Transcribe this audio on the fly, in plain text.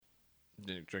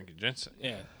Drinking ginseng.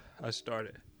 Yeah. I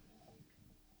started.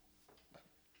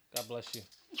 God bless you.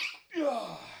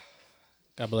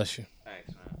 God bless you. Thanks,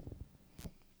 man.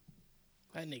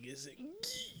 That nigga is sick.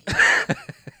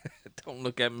 Don't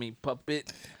look at me,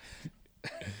 puppet.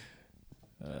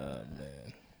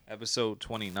 Man. Episode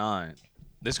 29.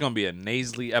 This is gonna be a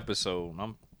nasally episode.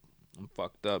 I'm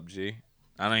fucked up, G.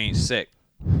 I ain't sick.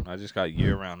 I just got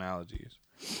year-round allergies.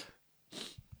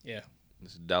 Yeah.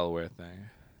 This is a Delaware thing.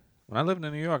 When I lived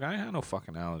in New York, I ain't had no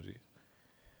fucking allergies.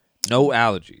 No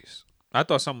allergies. I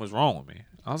thought something was wrong with me.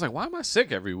 I was like, why am I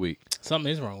sick every week?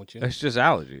 Something is wrong with you. It's just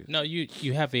allergies. No,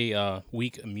 you have a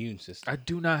weak immune system. I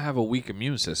do not have a weak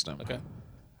immune system. Okay.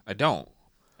 I don't.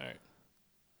 All right.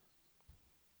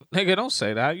 Nigga, don't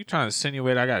say that. You trying to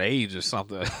insinuate I got AIDS or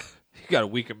something. You got a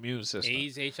weak immune system.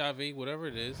 AIDS, HIV, whatever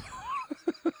it is.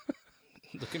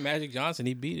 Look at Magic Johnson.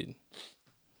 He beat it.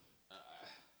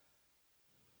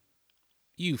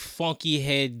 You funky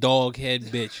head, dog head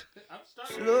bitch.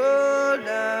 Slow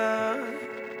down.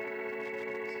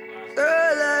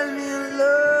 Girl, let me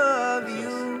love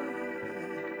you.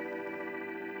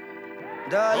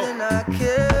 Darling, I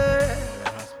care.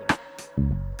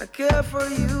 I care for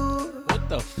you What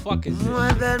the fuck is more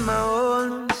this? than my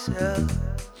own self.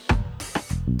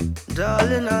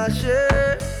 Darling, I'll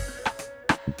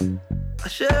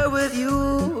share with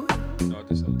you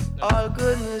all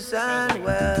goodness and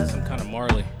well. Some kind of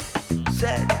Marley.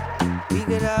 Said we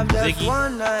could have just Ziggy.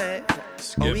 one night,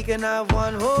 Skip. or we can have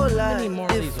one whole many life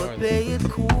Marleys if we are play it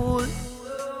cool.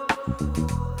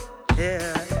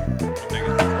 Yeah,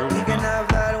 we can have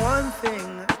that one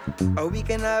thing, or we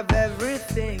can have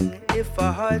everything if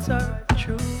our hearts are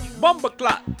true. Bomba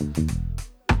clot.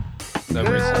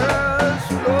 Girl,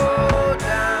 slow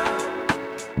down.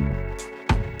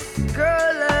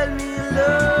 Girl, let me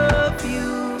love you.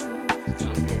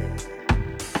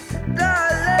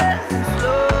 Darling,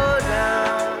 slow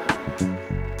down.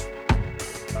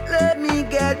 Let me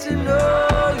get to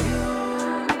know you.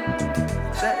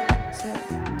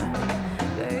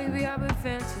 Baby, I've been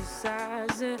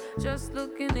fantasizing, just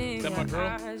looking in Is that my your girl?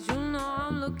 eyes. You know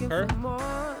I'm looking Her? for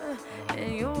more,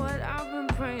 and you're what I've been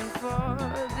praying for.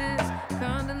 This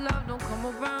kind of love don't come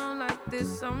around like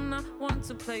this. I'm not one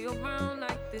to play around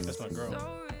like this. That's my girl. So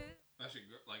real. That's your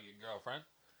girlfriend?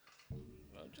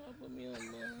 Try to put me on.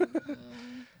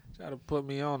 Try to put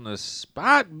me on the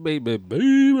spot, baby.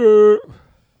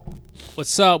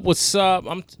 What's up? What's up?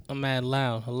 I'm mad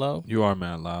loud. Hello? You are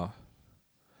mad loud.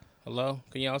 Hello?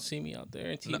 Can y'all see me out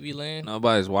there in TV land?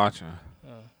 Nobody's watching.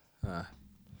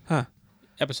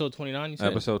 Episode 29, you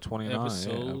said? Episode 29.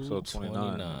 Episode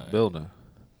 29. Building.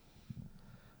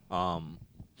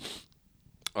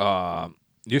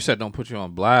 You said don't put you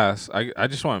on blast. I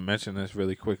just want to mention this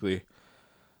really quickly.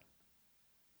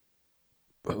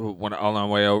 When on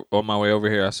my way over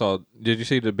here, I saw. Did you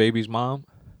see the baby's mom?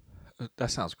 That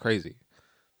sounds crazy.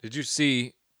 Did you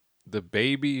see the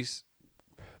baby's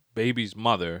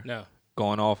mother? No.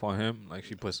 Going off on him? Like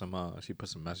she put some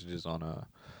messages on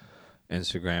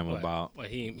Instagram about. What,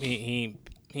 he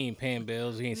ain't paying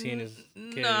bills. He ain't seeing his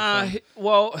kid. Nah,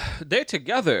 well, they're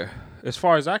together as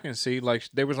far as I can see. Like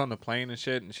they was on the plane and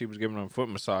shit, and she was giving him a foot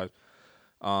massage.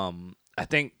 I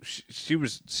think she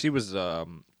was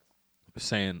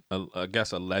saying, I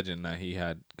guess, alleging that he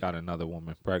had got another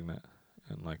woman pregnant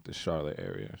in like the Charlotte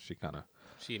area.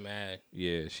 She mad.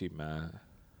 Yeah, she mad.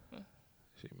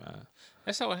 She mad.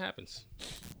 That's how it happens.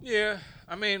 Yeah,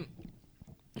 I mean,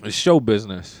 it's show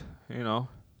business, you know.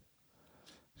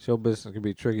 Show business can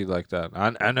be tricky like that.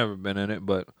 I never been in it,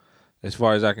 but as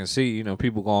far as I can see, you know,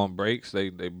 people go on breaks. They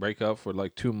break up for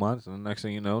like 2 months, and the next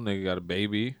thing you know, nigga got a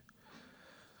baby.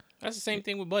 That's the same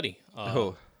thing with Buddy.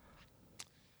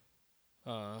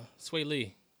 Sway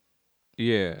Lee.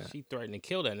 Yeah. She threatened to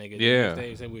kill that nigga. Yeah.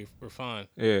 They said we're fine.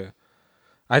 Yeah.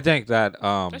 I think that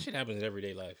That shit happens in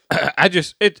everyday life. it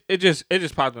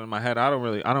just popped into my head. I don't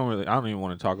even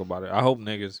want to talk about it. I hope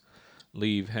niggas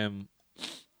leave him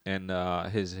and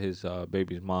his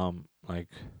baby's mom, like,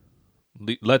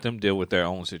 let them deal with their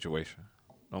own situation.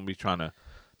 Don't be trying to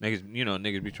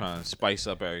niggas be trying to spice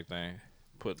up everything.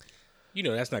 You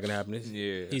know that's not gonna happen.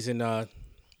 Yeah. He's in the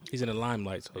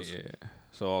limelight. So Yeah.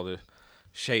 So all the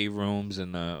shade rooms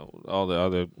and all the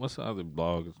other what's the other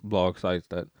blog sites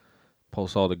that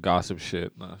post all the gossip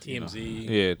shit. TMZ.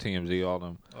 Yeah, TMZ, all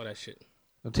them. all that shit.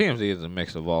 The TMZ is a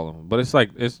mix of all of them, but it's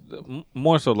like it's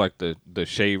more so like the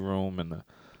shade room and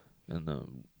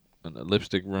the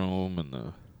lipstick room and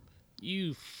the.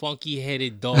 You funky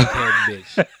headed dog head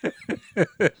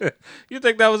bitch. You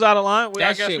think that was out of line?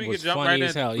 That shit was funny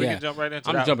as hell. We Yeah, can jump right into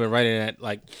I'm that. jumping right in that.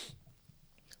 Like,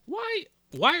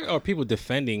 why are people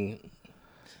defending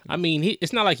I mean,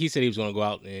 it's not like he said he was going to go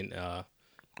out and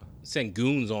send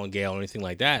goons on Gail or anything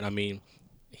like that. I mean,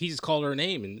 he just called her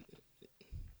name and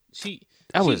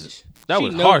that was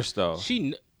harsh though.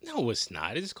 No, it's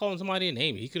not. It's just calling somebody a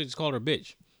name. He could have just called her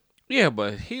bitch. Yeah,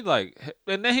 but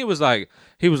and then he was like,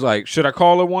 should I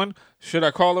call her one? Should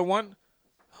I call her one?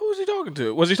 Who was he talking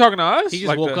to? Was he talking to us? He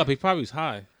just woke up. He probably was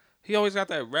high. He always got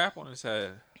that rap on his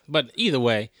head. But either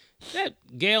way, that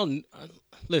Gail.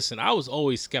 Listen, I was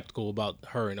always skeptical about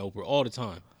her and Oprah all the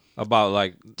time. About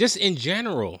like just in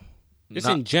general.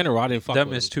 In general, I didn't fuck with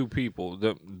them. As two people.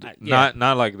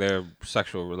 Not like their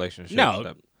sexual relationship. No.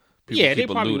 That they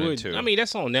probably would. To. I mean,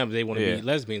 that's on them. They want to be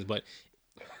lesbians, but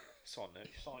it's on them.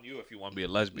 It's on you if you want to be a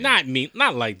lesbian. Not me.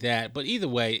 Not like that. But either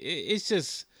way, it's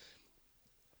just.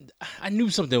 I knew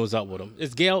something was up with him.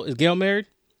 Is Gail married?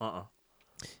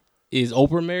 Is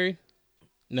Oprah married?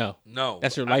 No.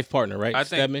 That's her life partner, right?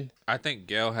 I think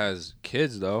Gail has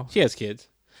kids though. She has kids.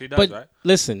 She does, right?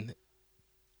 Listen,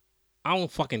 I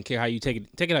don't fucking care how you take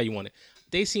it. Take it how you want it.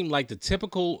 They seem like the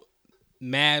typical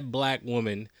mad black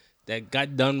woman that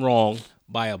got done wrong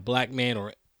by a black man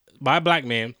or by a black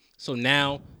man. So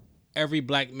now every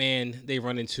black man they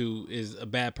run into is a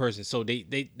bad person. So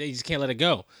they just can't let it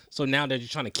go. So now they're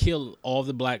just trying to kill all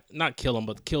the black, not kill them,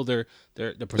 but kill their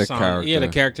persona. The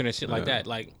character and shit like that.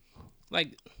 Like,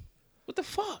 what the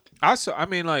fuck? I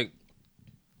mean, like,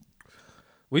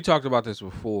 we talked about this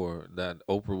before, that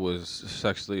Oprah was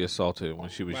sexually assaulted when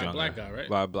she was younger. By a black guy, right?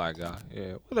 By a black guy,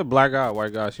 yeah. Whether black guy or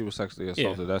white guy, she was sexually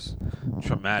assaulted. Yeah. That's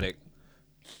traumatic.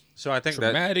 So I think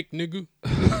traumatic, nigga.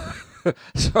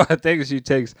 So I think she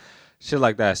takes shit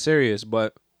like that serious,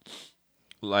 but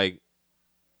like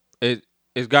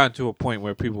it's gotten to a point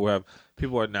where people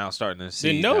are now starting to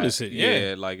see they notice it.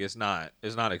 Yeah, like it's not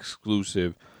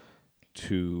exclusive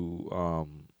to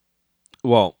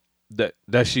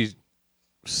that she's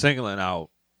singling out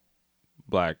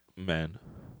black men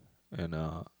and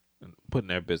putting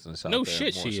their business out there. No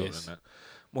shit, she is.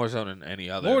 More so than any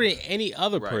other. More than any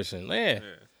other person. Yeah.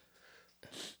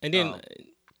 And then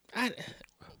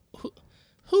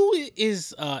who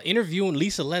is interviewing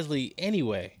Lisa Leslie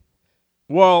anyway?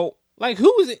 Well, like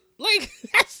who is it? Like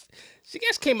she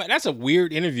just came out. That's a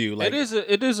weird interview. Like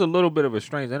it is a little bit of a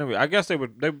strange interview. I guess they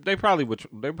probably were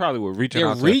reaching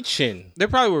out. They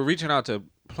probably were reaching out to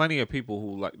plenty of people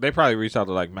who like. They probably reached out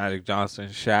to like Magic Johnson,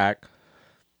 Shaq,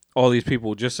 all these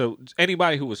people, just so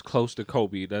anybody who was close to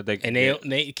Kobe that they could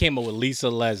they came up with Lisa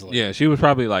Leslie. Yeah, she was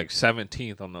probably like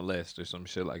 17th on the list or some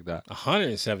shit like that.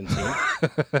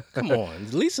 117th. Come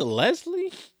on, Lisa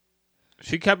Leslie.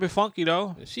 She kept it funky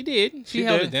though. She did. She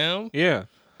held it down. Yeah,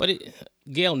 but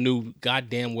Gail knew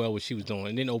goddamn well what she was doing,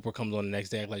 and then Oprah comes on the next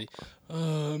day like,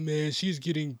 "Oh man, she's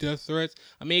getting death threats."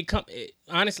 I mean,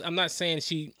 honestly, I'm not saying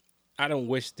I don't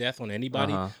wish death on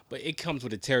anybody, but it comes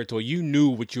with the territory. You knew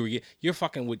what you were getting. You're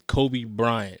fucking with Kobe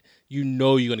Bryant. You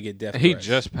know you're gonna get death threats. He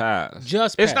just passed.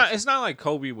 It's not like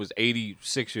Kobe was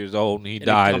 86 years old and he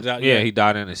died. He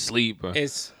died in his sleep.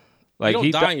 It's like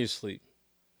you don't die in your sleep.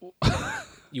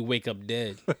 You wake up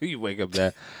dead. You wake up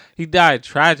dead. He died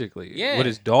tragically with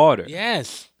his daughter.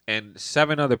 Yes. And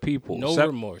 7 other people. No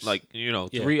remorse. Like,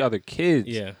 3 other kids.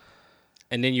 Yeah.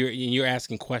 And then you're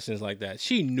asking questions like that.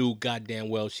 She knew goddamn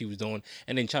well she was doing,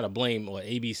 and then try to blame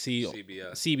ABC,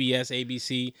 CBS,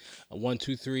 ABC, 1,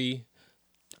 2, 3.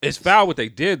 It's foul what they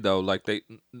did though. Like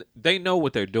they know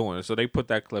what they're doing, so they put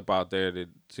that clip out there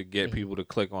to get people to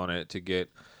click on it, to get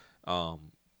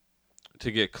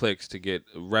clicks, to get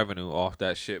revenue off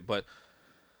that shit. But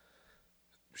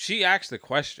she asked the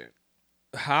question,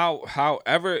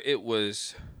 however it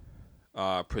was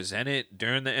presented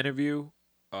during the interview.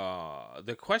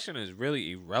 The question is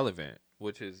really irrelevant,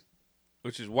 which is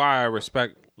why I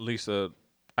respect Lisa.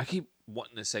 I keep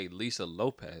wanting to say Lisa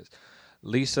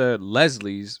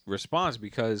Leslie's response,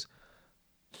 because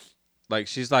like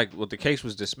she's like, well, the case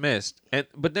was dismissed,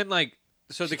 but then like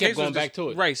so the case going back to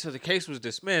it, right? So the case was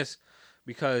dismissed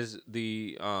because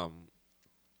the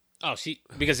she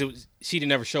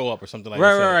didn't ever show up or something like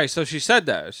that. Right. Right. So she said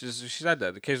that. She said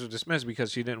that the case was dismissed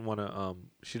because she didn't want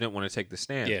to take the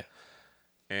stand. Yeah.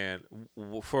 And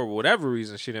for whatever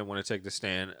reason, she didn't want to take the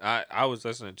stand. I was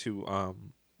listening to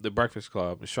The Breakfast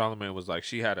Club, and Charlamagne was like,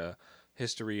 she had a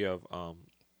history of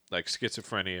like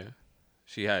schizophrenia.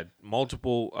 She had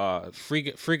multiple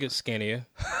freakischania.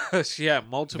 She had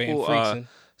multiple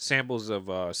samples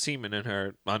of semen in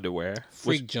her underwear.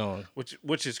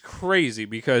 Which is crazy,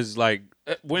 because like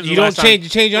you don't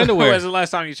change your underwear. When's the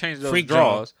last time you changed those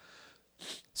drawers?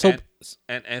 So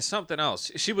and something else.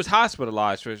 She was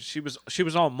hospitalized for. She was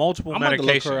on multiple medications. I'm going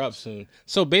to look her up soon.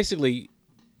 So basically,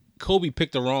 Kobe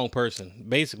picked the wrong person.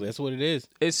 Basically, that's what it is.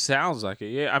 It sounds like it,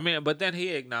 yeah. I mean, but then he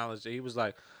acknowledged it. He was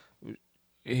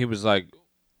like,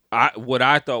 what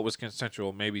I thought was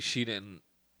consensual, maybe she didn't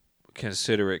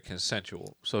consider it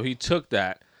consensual. So he took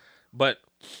that, but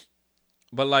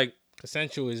like,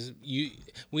 Consensual is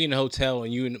we in a hotel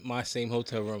and you in my same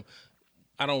hotel room.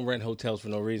 I don't rent hotels for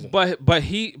no reason. but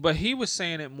he was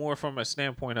saying it more from a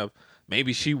standpoint of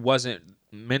maybe she wasn't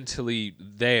mentally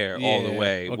there all the Yeah,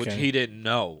 way, which okay. he didn't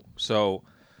know. So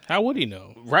How would he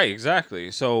know? right,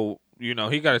 exactly. So he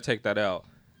got to take that out.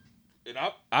 And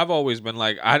I've always been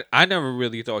like, I never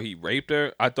really thought he raped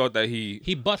her. I thought that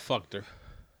He butt fucked her.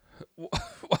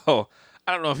 well,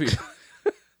 I don't know if he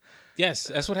Yes,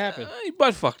 that's what happened. he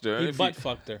butt fucked her. He If butt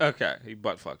fucked her. Okay, he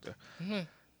butt fucked her.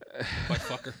 Butt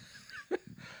fucker.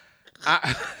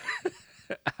 I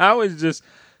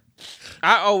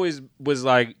always was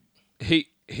like, he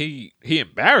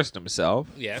embarrassed himself,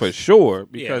 Yes. for sure,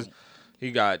 because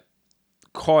he got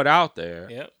caught out there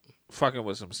Yep. fucking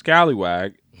with some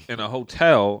scallywag in a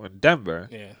hotel in Denver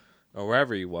Yeah. or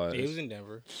wherever he was, He was in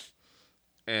Denver.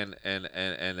 and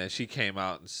then she came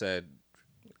out and said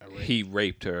I raped- he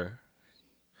raped her.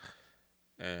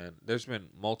 And there's been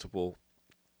multiple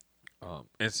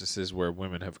instances where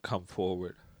women have come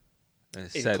forward and In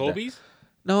said that. Kobe's?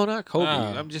 No, not Kobe.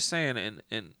 Ah. I'm just saying,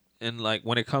 in like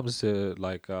when it comes to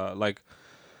like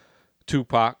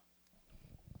Tupac,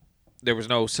 there was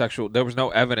no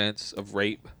evidence of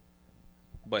rape,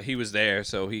 but he was there,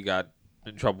 so he got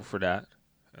in trouble for that.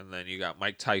 And then you got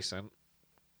Mike Tyson.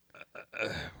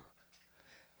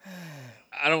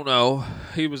 I don't know.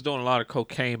 He was doing a lot of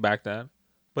cocaine back then,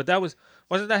 but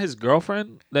wasn't that his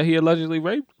girlfriend that he allegedly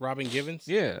raped? Robin Givens?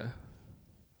 Yeah,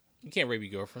 You can't rape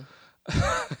your girlfriend.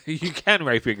 you can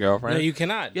rape your girlfriend. No, you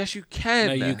cannot. Yes, you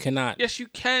can. No, you cannot. Yes, you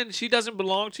can. She doesn't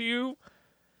belong to you.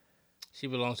 She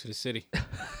belongs to the city.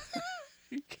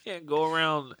 You can't go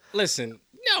around. Listen,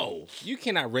 no. You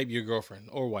cannot rape your girlfriend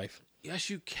or wife. Yes,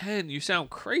 you can. You sound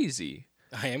crazy.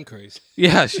 I am crazy.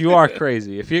 Yes, you are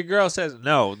crazy. If your girl says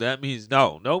no, that means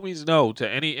no. No means no to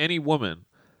any woman.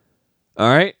 All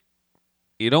right?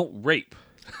 You don't rape.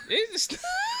 It's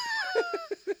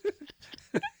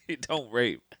You don't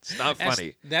rape. It's not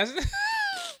funny. That's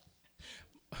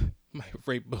my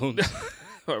rape bones.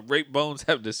 Rape bones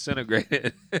have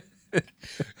disintegrated.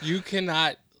 You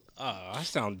cannot. I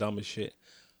sound dumb as shit.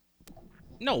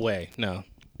 No way. No.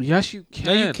 Yes, you can.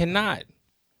 No, you cannot.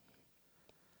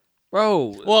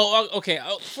 Bro. Well, okay.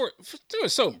 For to a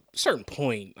certain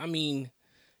point, I mean,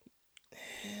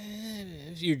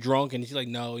 if you're drunk and she's like,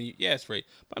 no, yeah, it's rape.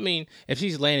 But I mean, if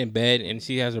she's laying in bed and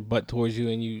she has her butt towards you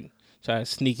and you try to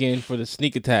sneak in for the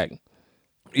sneak attack,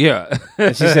 Yeah.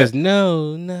 and she says,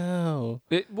 no.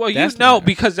 Well, you That's know not-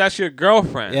 because that's your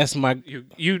girlfriend. That's my.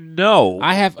 You know.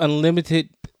 I have unlimited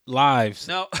lives.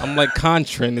 No. I'm like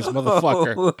Contra in this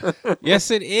motherfucker.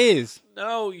 Yes, it is.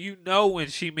 No, you know when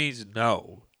she means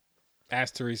no.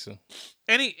 Ask Teresa.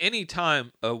 Any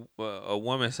time a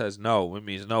woman says no, it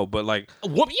means no. But like,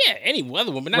 Yeah, any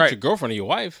other woman, not Right. your girlfriend or your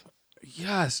wife.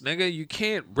 yes, nigga, you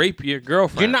can't rape your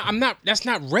girlfriend. You're not. I'm not. That's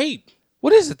not rape.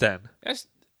 What is it then?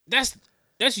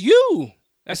 That's you.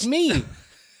 That's me.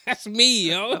 That's me,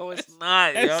 yo. No, it's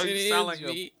not. Yo, Yes, you it sound is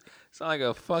like me.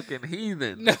 a fucking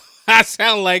heathen. No, I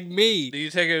sound like me. Do you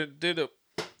take her,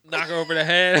 knock her over the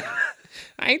head?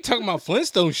 I ain't talking about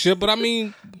Flintstone shit, but I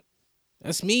mean,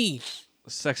 that's me.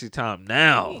 Sexy time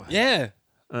now. Yeah.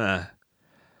 Uh,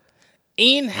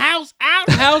 In house, out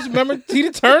house. Remember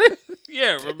Tina Turner?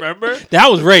 yeah, remember That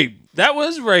was rape. that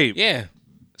was rape. Yeah.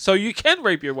 So you can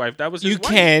rape your wife. That was his You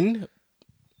wife. can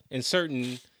in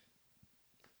certain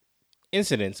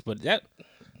incidents, but that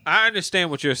I understand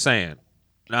what you're saying.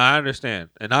 No, I understand,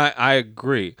 and I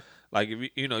agree. Like if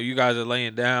you guys are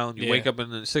laying down, you Yeah. wake up in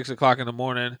the 6 o'clock in the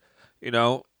morning. You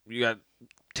got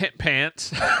tent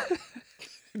pants.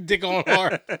 dick on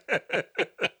hard.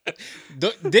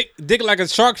 Dick like a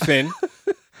shark fin.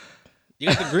 You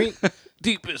got the green.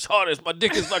 Deep as hardest. My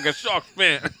dick is like a shark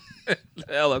fin.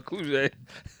 Hella Cool J.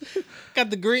 Got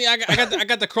the green. I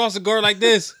got the cross of guard like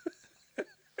this.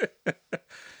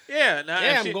 Yeah, now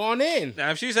Yeah, if I'm she, going in.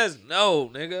 now if she says no,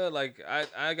 nigga, like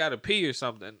I gotta pee or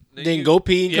something, Then go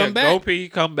pee and come back. Go pee,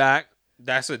 come back.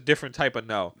 That's a different type of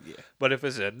no. Yeah. But if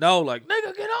it's a no, like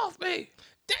nigga, get off me.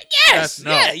 Yes. That's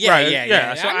no. Yeah. Right,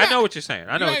 Yeah. So I'm I not- know what you're saying.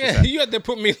 I know you what you're got- saying. You have to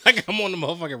put me like I'm on the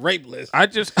motherfucking rape list. I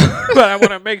just, but I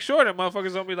want to make sure that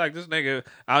motherfuckers don't be like this nigga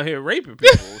out here raping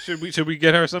people. Should we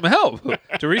get her some help?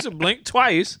 Teresa, blink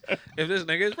twice if this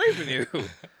nigga is raping you.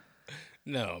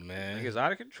 No, man. Nigga's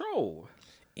out of control.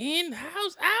 In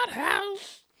house, out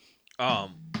house.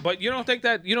 But you don't think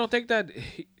that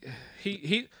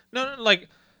he no like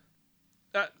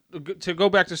to go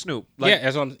back to Snoop. Like, yeah,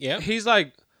 that's what I'm. Yeah, he's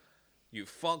like, you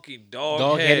funky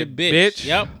dog-headed dog-headed bitch.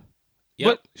 Yep.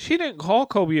 But she didn't call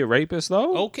Kobe a rapist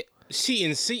though. Okay.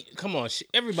 Come on.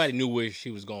 Everybody knew where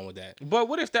she was going with that. But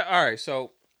what if that? All right,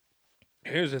 so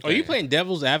here's the thing. Are you playing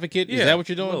devil's advocate? Yeah, Is that what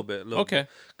you're doing? A little bit. Okay.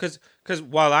 Because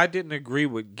while I didn't agree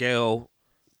with Gayle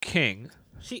King,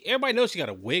 Everybody knows she got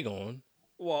a wig on.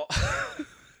 well,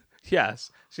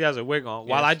 yes, she has a wig on.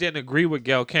 While Yes. I didn't agree with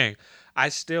Gayle King, I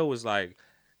still was like,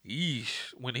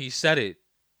 yeesh, when he said it.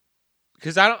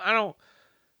 Because I don't.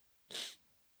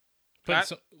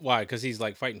 Why? Because he's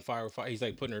like fighting fire. He's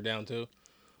like putting her down too.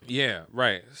 Yeah,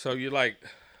 right. So you're like,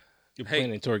 You're Hey.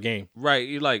 playing into her game. right?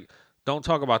 You like, don't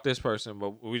talk about this person,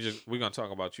 but we're gonna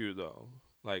talk about you though.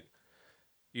 Like,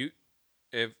 you,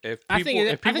 if people, I think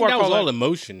if people that are was calling, all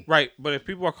emotion. right, but if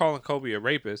people are calling Kobe a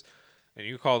rapist, and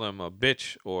you call them a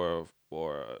bitch or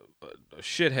a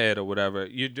shithead or whatever,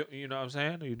 you know what I'm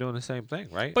saying? You're doing the same thing,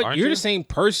 right? But Aren't you're you? the same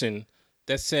person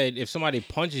that said if somebody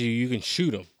punches you, you can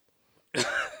shoot them.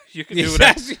 You can do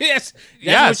that. That's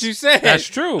Yes, what you said. that's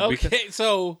true, Okay,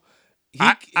 so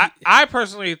I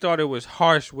personally thought it was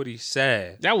harsh what he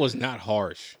said. that was not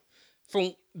harsh.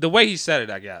 From The way he said it,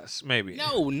 I guess, maybe.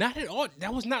 no, not at all.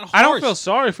 That was not harsh. I don't feel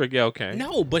sorry for Gayle King.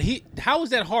 No, but how is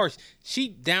that harsh?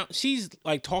 She's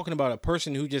like talking about a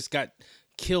person who just got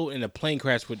killed in a plane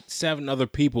crash with 7 other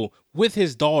people with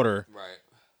his daughter. Right.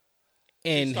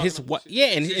 And She's his talking what? about- Yeah,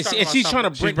 and she's she's, talking about she's trying to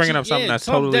something- she's bringing up something that's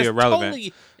totally irrelevant.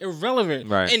 Totally irrelevant.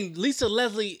 Right. And Lisa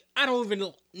Leslie, I don't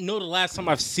even know the last time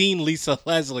I've seen Lisa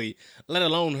Leslie, let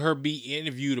alone her be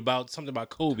interviewed about something about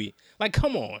Kobe. Like,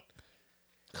 come on.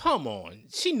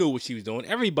 She knew what she was doing.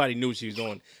 Everybody knew what she was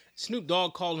doing. Snoop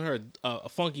Dogg calling her a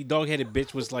funky dog-headed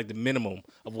bitch was like the minimum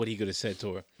of what he could have said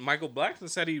to her. Michael Blackson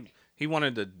said he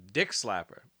wanted to dick slap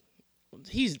her.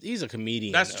 He's a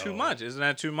comedian. That's though. too much. Isn't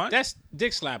that too much? That's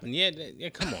dick slapping. Yeah,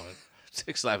 come on.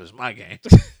 Dick slap is my game.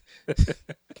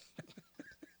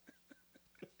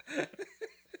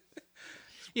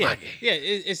 Yeah,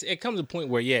 it comes to a point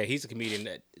where he's a comedian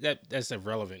that's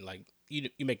irrelevant. Like you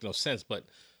make no sense. But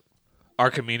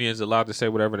Are comedians allowed to say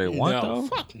whatever they want, no, though?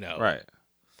 fuck no, Right.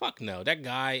 fuck no. That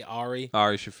guy Ari,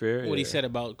 Shafir. what he yeah. said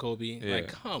about Kobe, Yeah. like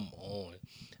come on.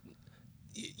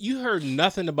 You heard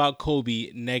nothing about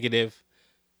Kobe negative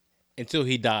until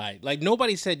he died. Like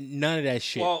nobody said none of that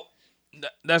shit. Well,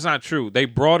 that's not true. They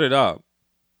brought it up,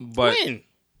 but when?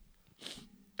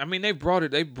 I mean, they brought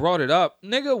it up,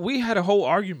 nigga. We had a whole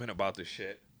argument about this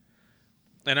shit,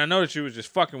 and I know that you was just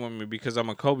fucking with me because I'm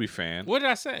a Kobe fan. What did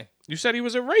I say? You said he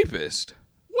was a rapist.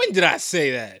 When did I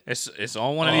say that? It's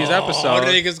on one of these Oh, episodes.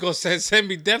 the niggas gonna send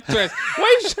me death threats.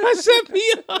 Why you trying to set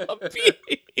me up?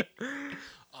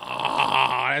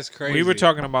 Oh, that's crazy. We were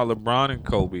talking about LeBron and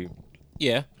Kobe,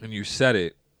 Yeah. and you said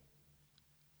it.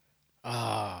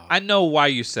 Ah. I know why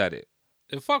you said it.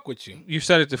 To fuck with you. You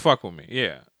said it to fuck with me.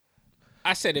 Yeah.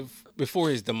 I said it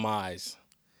before his demise.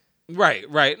 Right.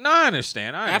 No, I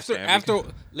understand. After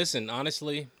listen,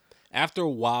 honestly, after a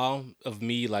while of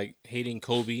me like hating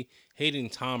Kobe, hating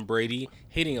Tom Brady,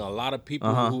 hating a lot of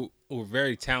people who were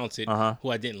very talented, who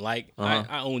I didn't like,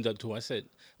 I owned up to it. I said,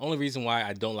 only reason why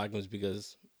I don't like them is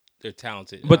because they're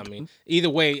talented. But- I mean, either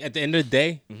way, at the end of the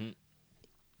day,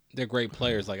 they're great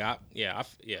players. Like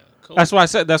Kobe. That's why I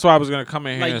said. That's why I was gonna come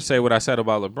in here Like, and say what I said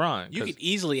about LeBron. You 'cause- could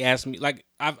easily ask me, like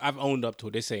I've owned up to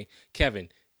it. They say, Kevin,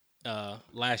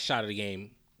 last shot of the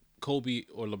game, Kobe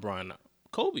or LeBron?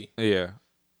 Kobe. Yeah.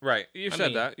 Right. You I said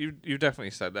mean- that. You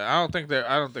definitely said that. I don't think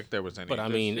there was any. But I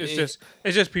mean, it's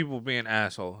just people being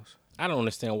assholes I don't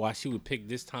understand why she would pick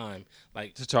this time,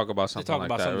 like to talk about to something talk like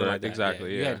about that. something right? like that.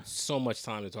 Exactly. You Yeah. had so much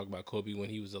time to talk about Kobe when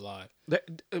he was alive.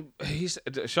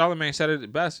 Charlamagne said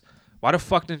it best. Why the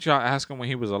fuck didn't y'all ask him when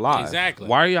he was alive? Exactly.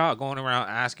 Why are y'all going around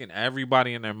asking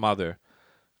everybody and their mother,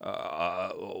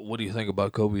 what do you think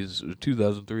about Kobe's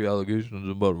 2003 allegations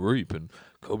about rape and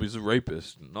Kobe's a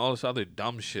rapist and all this other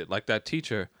dumb shit? Like that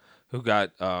teacher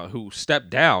who stepped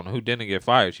down, who didn't get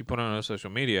fired. She put on her social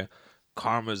media,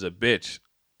 karma's a bitch.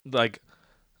 Like,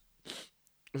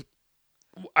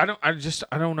 I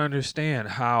don't understand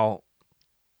how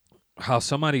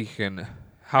somebody can,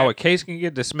 how a case can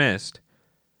get dismissed.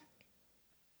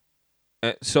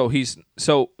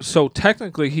 So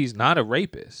technically he's not a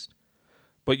rapist,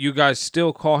 but you guys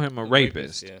still call him a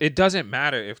rapist. yeah. It doesn't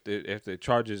matter if the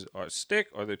charges are stick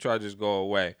or the charges go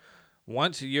away.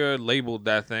 Once you're labeled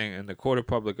that thing in the court of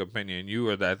public opinion, you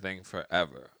are that thing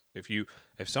forever.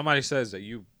 If somebody says that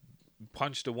you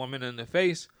punched a woman in the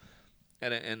face,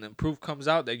 and the proof comes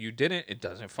out that you didn't, it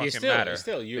doesn't fucking matter.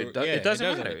 It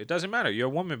doesn't matter. It doesn't matter. You're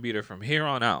a woman beater from here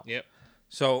on out. Yep.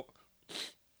 So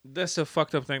that's a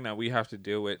fucked up thing that we have to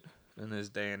deal with in this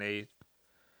day and age.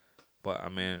 But I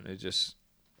mean, it just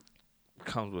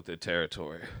comes with the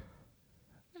territory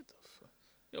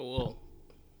Yeah, well,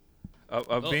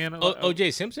 of being.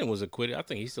 O.J. Simpson was acquitted. I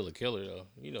think he's still a killer, though.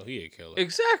 You know, he a killer.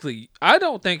 Exactly. I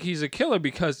don't think he's a killer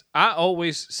because I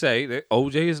always say that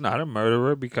OJ is not a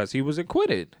murderer because he was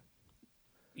acquitted.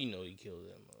 You know, he killed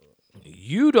them.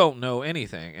 You don't know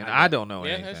anything, and I don't know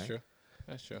Yeah, anything. that's true.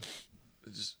 That's true.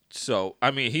 So,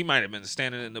 I mean, he might have been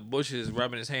standing in the bushes,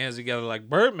 rubbing his hands together like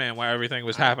Birdman while everything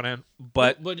was happening.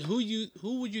 But who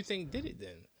would you think did it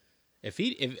then? If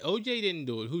OJ didn't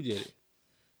do it, who did it?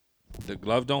 the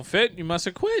glove don't fit, you must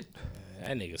acquit.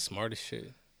 That nigga smart as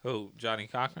shit. Who? Johnny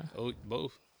Cochran? Oh,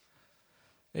 both.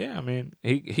 Yeah, I mean,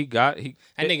 That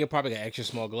nigga probably got extra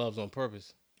small gloves on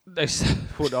purpose. They said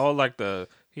with all like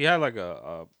he had like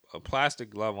a plastic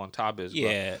glove on top of his glove.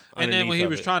 Yeah, And then when he underneath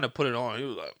was of it. trying to put it on, he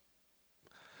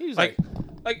was like,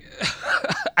 like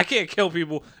I can't kill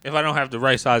people if I don't have the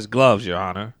right size gloves, Your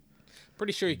Honor.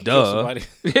 pretty sure he could kill Duh. somebody.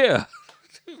 Yeah.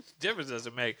 Difference does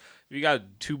it make if you got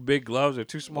too big gloves or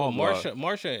too small gloves.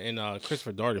 Marsha and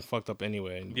Christopher Darden fucked up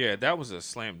anyway. And Yeah, that was a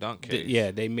slam dunk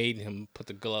case. they made him put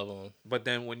the glove on. But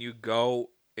then when you go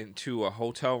into a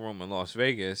hotel room in Las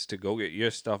Vegas to go get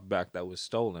your stuff back that was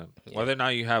stolen, whether or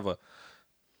not you have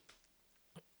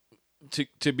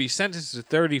to be sentenced to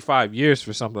 35 years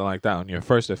for something like that on your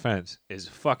first offense is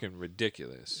fucking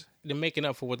ridiculous. They're making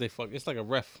up for what they fucked. It's like a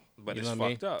ref. But you it's know what I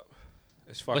mean? fucked up.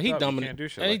 It's fucked But he up. dumb. You can't do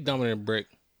shit He like dumber than a brick.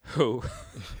 Who?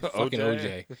 Fucking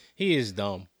OJ. He is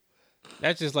dumb.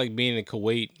 That's just like being in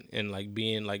Kuwait and like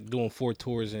being like doing 4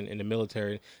 tours in the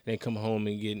military and then come home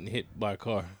and getting hit by a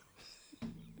car.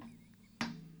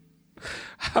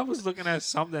 I was looking at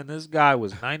something. This guy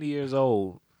was 90 years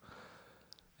old.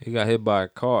 He got hit by a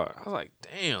car. I was like,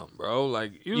 damn, bro.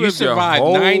 Like, you lived your survived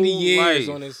whole 90 years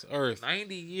life. on this earth.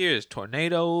 90 years.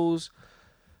 Tornadoes.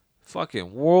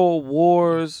 Fucking world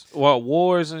wars. Well,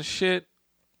 wars and shit.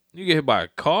 You get hit by a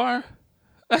car?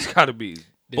 That's got to be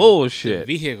bullshit.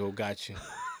 The vehicle got you.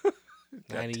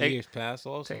 90 years past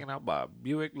also. Taken out by a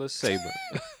Buick LeSabre.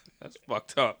 That's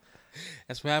fucked up.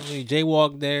 That's what happened when you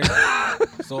jaywalk there.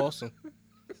 It's awesome.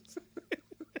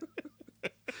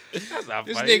 That's not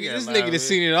This funny. nigga done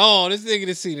seen it all. This nigga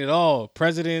done seen it all.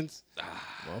 Presidents.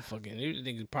 Motherfucking, this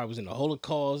nigga probably was in the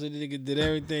Holocaust. This nigga did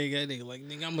everything. That nigga like,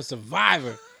 nigga, I'm a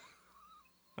survivor.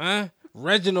 Huh?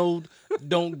 Reginald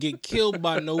don't get killed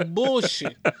by no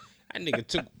bullshit. That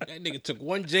nigga took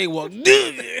one jaywalk.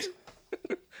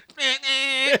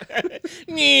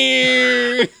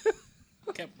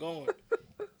 Kept going.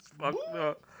 Fucked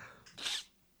up.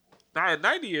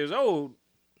 90 years old.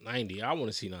 90. I want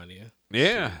to see 90.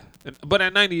 Yeah. But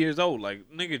at 90 years old, like,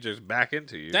 nigga just back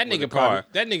into you. That with a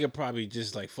nigga probably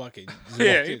just like fuck it. Just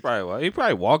Yeah, walked he in.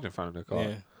 probably walked in front of the car.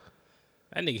 Yeah.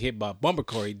 That nigga hit by a bumper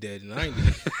car, he dead in 90.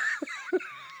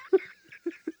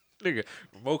 Nigga,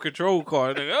 remote control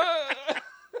car. Nigga,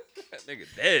 that nigga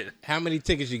dead. How many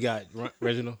tickets you got,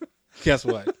 Reginald? Guess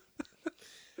what?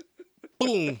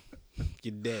 Boom.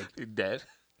 You're dead. He dead.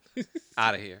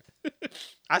 Out of here.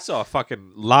 I saw a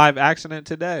fucking live accident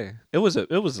today. It was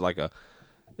like a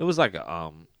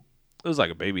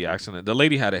baby accident. The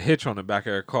lady had a hitch on the back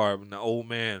of her car, and the old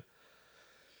man,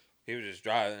 he was just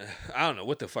driving. I don't know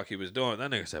what the fuck he was doing.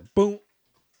 That nigga said, boom.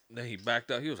 Then he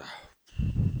backed up. He was like,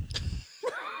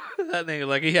 that nigga,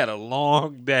 like, he had a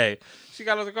long day. She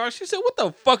got out of the car. She said, what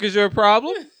the fuck is your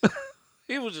problem?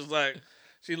 He was just like,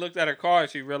 she looked at her car and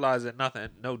she realized that nothing,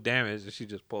 no damage, and she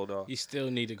just pulled off. You still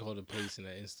need to call the police in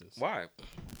that instance. Why?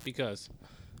 Because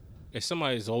if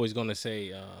somebody's always going to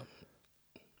say,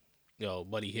 yo,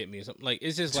 buddy hit me or something, like,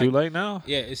 it's just Too like, late now?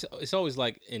 yeah, it's always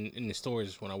like in the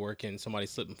stores when I work in, somebody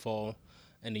slip and fall,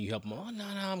 and then you help them, oh, no,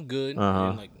 I'm good. Uh-huh.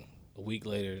 And like a week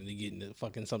later, they getting the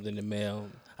fucking something in the mail.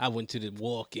 I went to the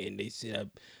walk-in, they said I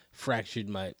fractured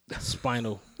my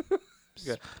spinal.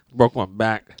 Broke my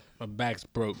back. My back's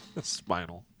broke.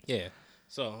 Spinal. Yeah.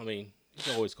 So, I mean, you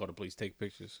can always call the police, take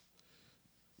pictures.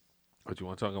 What you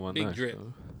want to talk about Big next? drip.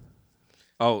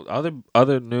 Oh,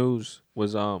 other news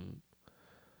was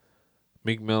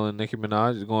Meek Mill and Nicki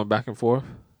Minaj is going back and forth.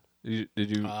 Did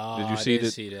you I see did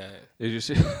that? see that. Did you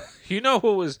see? You know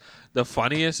who was the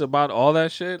funniest about all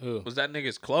that shit? Who? Was that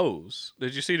nigga's clothes.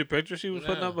 Did you see the picture she was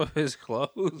putting No. up of his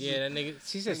clothes? Yeah, that nigga.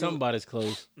 She said something about his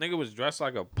clothes. Nigga was dressed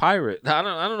like a pirate. I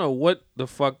don't know what the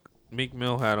fuck Meek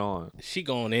Mill had on. She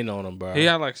going in on him, bro. He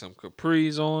had like some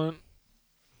capris on.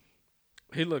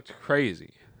 He looked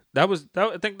crazy. I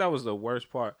think that was the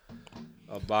worst part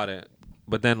about it.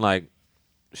 But then like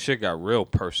shit got real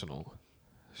personal.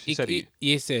 She said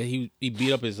he said he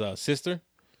beat up his sister.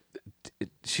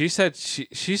 she said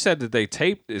that they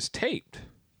taped.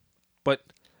 But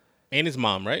And his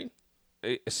mom, right?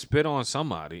 spit on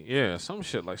somebody. Yeah, some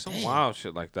shit like some wild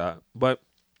shit like that. But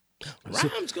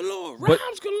Rhymes galore. but-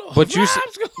 Rhymes galore. but you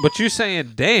rhymes galore. but you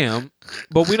saying damn,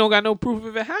 but we don't got no proof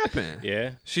of it happened.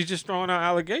 Yeah. She's just throwing out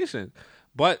allegations.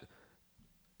 But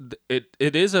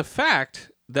it is a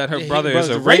fact that her Yeah, brother is brother's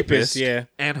a a rapist, rapist, yeah.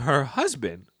 and her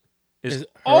husband is Is her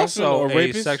also husband a a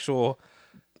rapist? sexual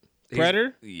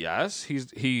Predator? Yes, he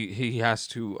has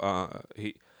to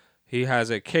he has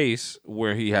a case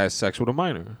where he has sex with a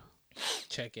minor.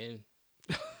 Check in.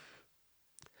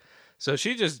 So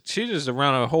she just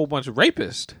around a whole bunch of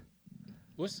rapists.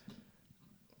 What's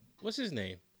his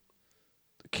name?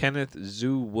 Kenneth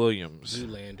Zoo Williams.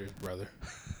 Zoolander's brother.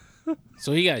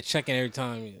 So he got to check in every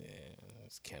time. Yeah,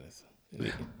 it's Kenneth.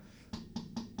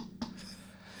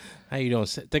 How you doing?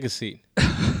 Take a seat.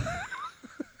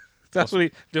 That's what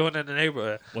he doing in the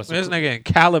neighborhood. What's This the- nigga in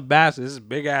Calabasas,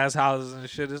 big ass houses and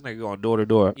shit. This nigga going door to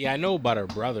door. Yeah, I know about her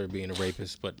brother being a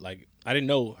rapist, but like I didn't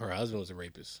know her husband was a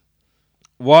rapist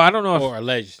Well, I don't know if or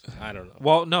alleged. I don't know.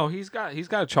 well, no, he's got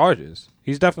charges.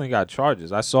 He's definitely got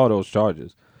charges. I saw those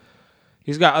charges.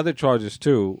 He's got other charges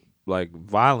too, like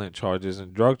violent charges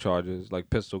and drug charges, like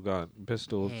pistols,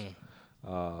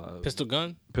 Pistol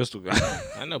gun? pistol gun,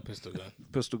 I know pistol gun.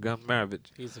 pistol gun Maravich,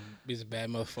 He's a bad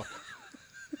motherfucker.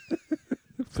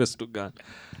 pistol gun.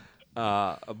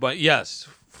 But yes,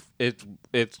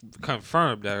 it's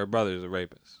confirmed that her brother is a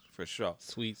rapist for sure.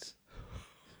 Sweets.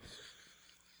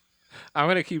 I'm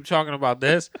gonna keep talking about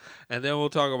this, and then we'll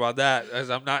talk about that. As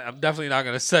I'm definitely not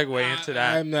gonna segue into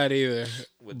that I'm not either.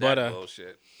 with But that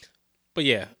bullshit. but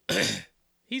yeah,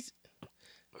 he's.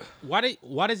 Why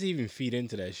does he even feed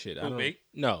into that shit? I Who, don't Meek?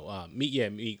 No, Meek. Yeah,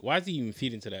 Meek. Why does he even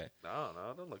feed into that? No,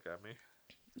 don't look at me.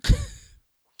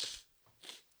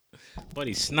 But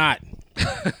he's snot.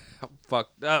 I'm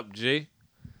fucked up, G.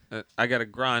 I gotta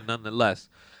grind nonetheless.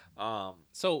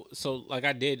 So like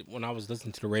I did when I was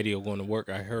listening to the radio going to work,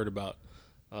 I heard about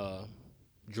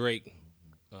Drake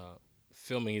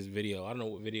filming his video. I don't know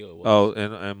what video it was. Oh,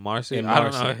 and Marcy. And I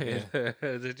don't Marcy, know.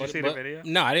 Did you see the video?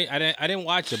 No, I didn't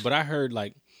watch it, but I heard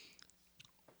like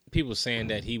people saying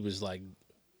that he was like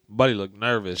Buddy looked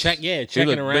nervous. checking He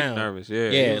looked around. big nervous. Yeah.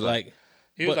 Yeah,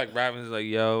 he was but- like rapping. He's like,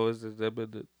 "Yo, is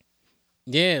this?"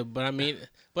 yeah, but I mean,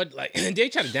 but like they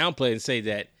try to downplay it and say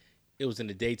that it was in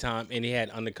the daytime and he had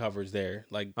undercovers there,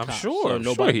 like I'm cops. sure. So I'm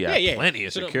nobody, sure he had plenty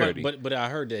of So security. But I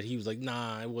heard that he was like,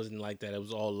 nah, it wasn't like that. It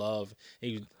was all love.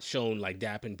 He was shown like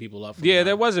dapping people up. From Yeah, behind.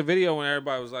 there was a video when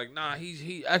everybody was like, "Nah,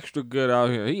 he extra good out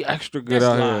here. He extra good That's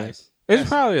out lies. here." It's That's-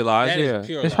 probably lies. that is Yeah,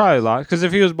 pure it's lies. probably lies. Because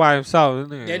if he was by himself,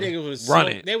 then That nigga was run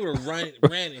so, it. They would have ran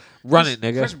it. Run it,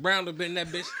 nigga. Chris Brown would have been that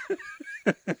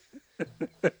bitch.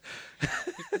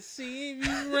 See if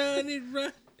you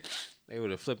run. They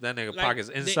would have flipped that nigga Like, pockets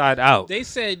they- inside out. They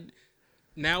said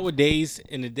nowadays,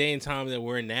 in the day and time that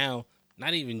we're in now,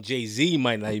 not even Jay-Z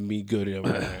might not even be good at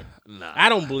it. Nah. I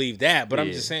don't believe that, but I'm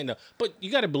Yeah. just saying though. But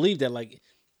you got to believe that, like,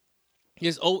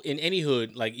 in any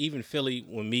hood, like even Philly,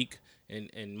 when Meek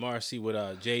and Marcy with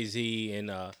Jay-Z and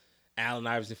Allen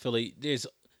Iverson, Philly, there's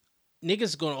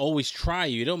niggas gonna always try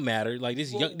you. It don't matter. Like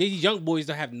these young boys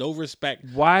don't have no respect.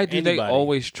 Why do anybody. they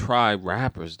always try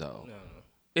rappers though? No.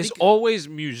 It's always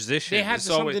musicians. They have It's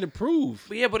something always, to prove.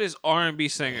 But yeah, but it's R&B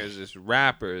singers, it's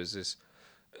rappers, it's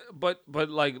but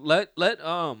like let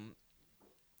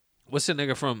what's the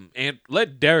nigga from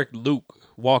let Derek Luke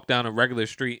walk down a regular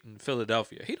street in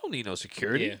Philadelphia. He don't need no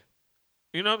security. Yeah.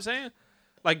 You know what I'm saying?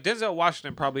 Like Denzel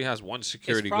Washington probably has one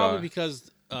security It's probably guard.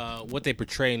 because what they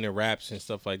portray in their raps and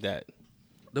stuff like that,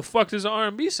 The fuck does an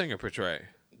R&B singer portray?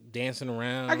 dancing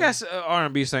around. I guess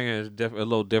R&B singer is a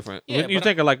little different. Yeah, When you but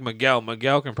think of like Miguel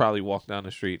can probably walk down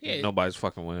the street Yeah. and nobody's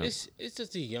fucking with him. It's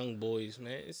just the young boys,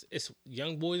 man. It's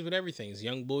young boys with everything. It's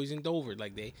young boys in Dover.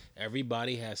 Like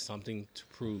everybody has something to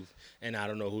prove, and I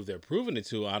don't know who they're proving it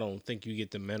to. I don't think you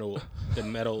get the medal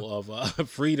of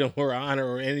freedom or honor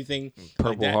or anything.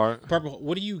 Purple like that. Heart. Purple.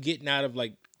 What are you getting out of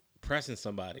like pressing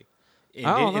somebody? And,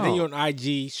 I don't and then know. you're on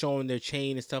IG showing their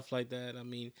chain and stuff like that. I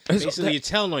mean, It's- basically that- you're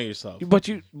telling on yourself. But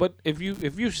if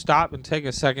you stop and take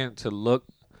a second to look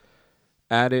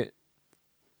at it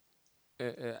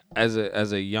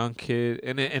as a young kid,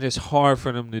 and it's hard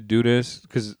for them to do this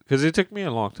because it took me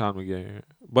a long time to get here.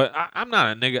 But I'm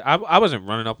not a nigga. I wasn't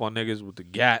running up on niggas with the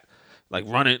gat, like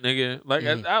run it, nigga. Like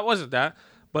I wasn't that.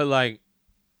 But like,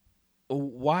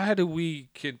 why do we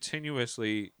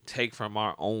continuously take from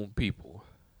our own people?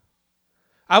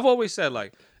 I've always said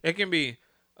like it can be.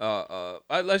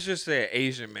 Let's just say an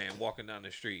Asian man walking down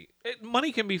the street.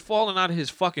 Money can be falling out of his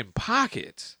fucking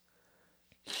pockets.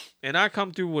 and I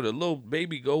come through with a little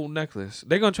baby gold necklace,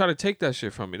 they're gonna try to take that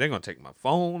shit from me. They're gonna take my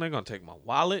phone, they're gonna take my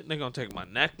wallet, they're gonna take my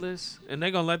necklace, and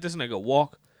they're gonna let this nigga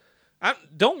walk. I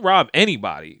don't rob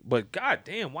anybody, but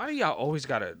goddamn, why do y'all always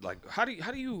gotta like? How do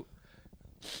you?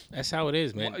 That's how it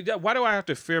is, man. Why do I have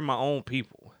to fear my own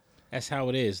people? That's how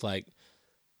it is. Like,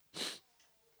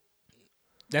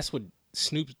 that's what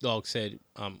Snoop Dogg said,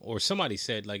 or somebody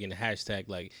said, like in the hashtag,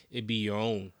 like it be your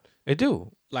own. It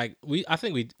do. Like I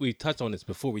think we touched on this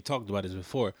before. We talked about this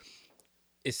before.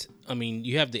 I mean,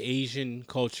 you have the Asian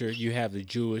culture, you have the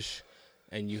Jewish,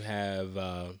 and you have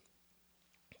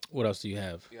what else do you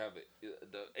have? You have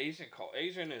the Asian culture.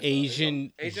 Asian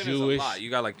is Jewish. is a lot. You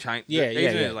got like China. Yeah,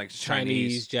 Asian yeah. is like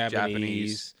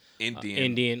Japanese,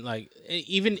 Indian, like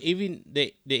even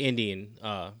the Indian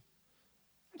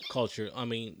culture. I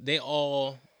mean, they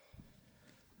all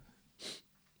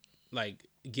like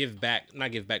not give back,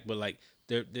 but like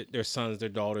their sons, their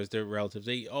daughters, their relatives.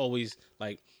 They always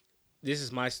like, this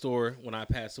is my store. When I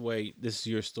pass away, this is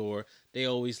your store. They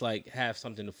always like have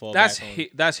something to fall back on.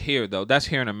 That's here though. That's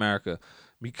here in America,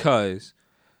 because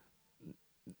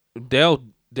the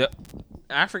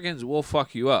Africans will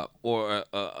fuck you up, or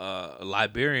a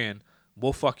Liberian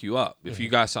will fuck you up if you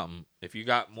got something. If you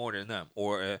got more than them,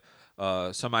 or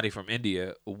somebody from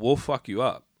India will fuck you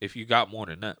up if you got more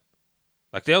than them.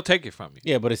 Like, they'll take it from you.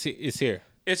 Yeah, but it's here.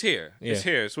 It's here. Yeah. It's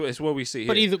here. It's what we see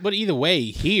here. But either way,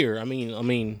 here, I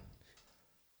mean,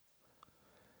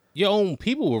 your own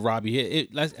people will rob you.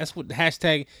 That's what the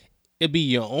hashtag. It be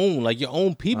your own. Like, your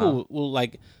own people will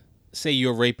like say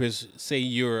you're a rapist, say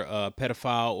you're a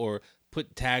pedophile, or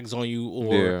put tags on you,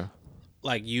 or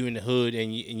like you in the hood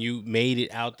and you made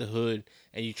it out the hood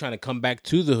and you trying to come back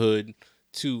to the hood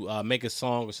to make a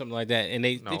song or something like that, and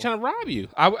they trying to rob you.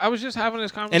 I was just having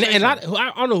this conversation, and I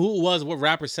don't know who it was, what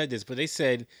rapper said this, but they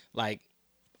said like,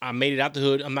 I made it out the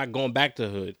hood, I'm not going back to the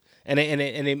hood. And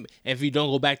if you don't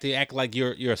go back, they act like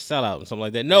you're a sellout and something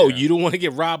like that. No, you don't want to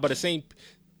get robbed by the same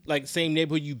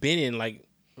neighborhood you've been in. Like,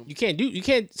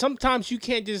 sometimes you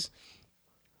can't just,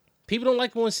 people don't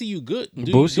like want to see you good.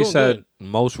 Boosie said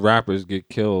most rappers get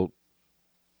killed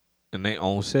in their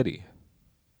own city.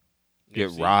 You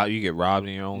get robbed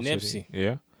in your own city.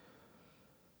 Yeah.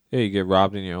 Yeah, you get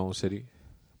robbed in your own city.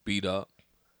 Beat up.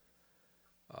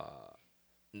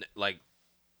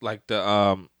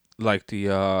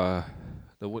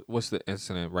 What's the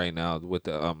incident right now with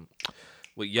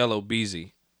with Yellow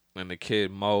Beezy and the kid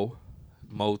Mo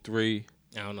 3.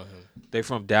 I don't know him. They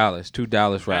from Dallas, 2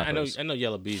 Dallas rappers. I know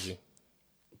Yellow Beezy.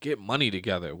 Get money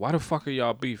together. Why the fuck are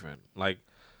y'all beefing? Like,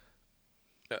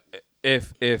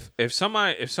 if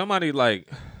somebody like,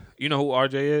 you know who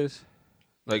RJ is?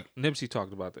 Like, Nipsey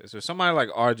talked about this. If somebody like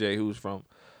RJ who's from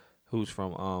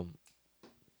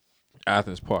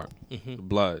Athens Park, the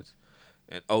Bloods,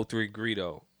 and 03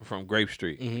 Greedo from Grape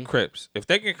Street, Crips, if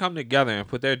they can come together and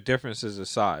put their differences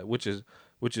aside, which is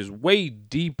way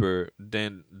deeper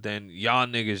than y'all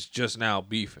niggas just now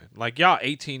beefing. Like, y'all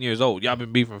 18 years old. Y'all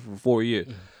been beefing for 4 years.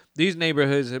 These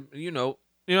neighborhoods, you know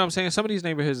what I'm saying? Some of these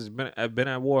neighborhoods have been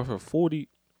at war for 40,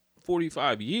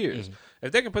 45 years.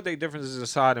 If they can put their differences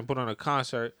aside and put on a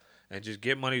concert and just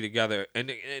get money together,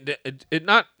 and it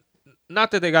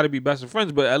not that they got to be best of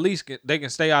friends, but at least they can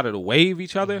stay out of the way of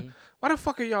each other. Why the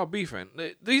fuck are y'all beefing?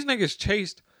 These niggas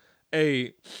chased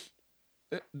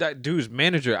that dude's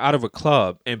manager out of a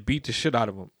club and beat the shit out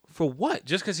of him. For what?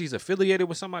 Just because he's affiliated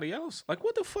with somebody else? Like,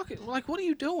 what the fuck? Like, what are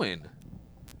you doing?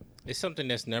 It's something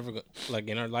that's never like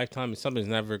in our lifetime. It's something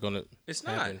that's never gonna. It's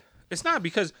not. Happen. It's not,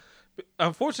 because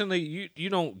unfortunately you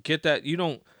don't get that. You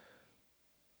don't.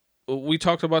 We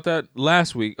talked about that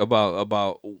last week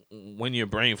about when your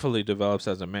brain fully develops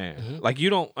as a man. Like, you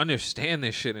don't understand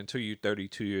this shit until you're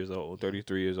 32 years old,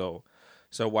 33 years old.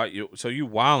 So you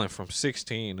wilding from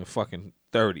 16 to fucking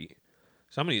 30.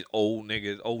 Some of these old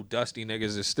niggas, old dusty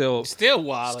niggas, is still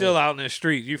wilding, still out in the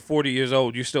streets. You 40 years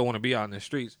old, you still want to be out in the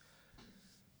streets.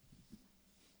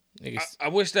 I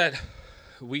wish that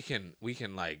we can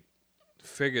like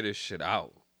figure this shit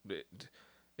out.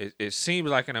 It seems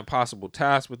like an impossible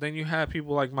task, but then you have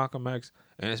people like Malcolm X,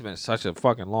 and it's been such a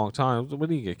fucking long time. When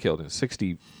did he get killed? In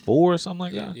 64 or something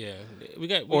like that? Yeah. He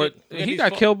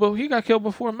got killed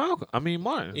before Malcolm. I mean,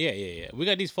 Martin. Yeah. We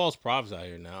got these false prophets out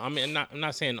here now. I mean, I'm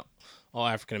not saying all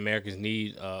African Americans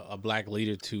need a black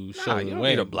leader to show them the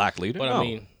way. You don't need a black leader. But no. I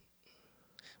mean,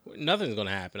 nothing's gonna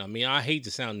happen. I mean, I hate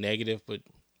to sound negative, but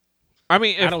I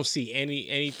mean, I don't see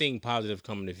anything positive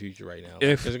coming in the future right now.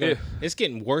 It's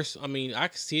getting worse. I mean, I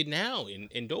can see it now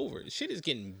in Dover. Shit is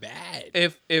getting bad.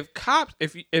 If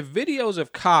videos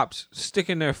of cops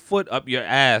sticking their foot up your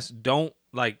ass don't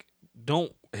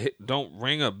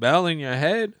ring a bell in your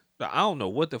head, I don't know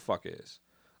what the fuck it is.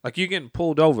 Like, you getting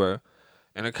pulled over,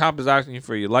 and the cop is asking you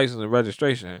for your license and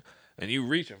registration, and you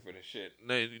reaching for the shit.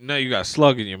 Now you got a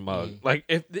slug in your mug. Like,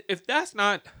 if that's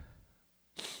not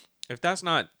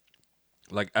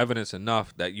like evidence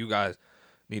enough that you guys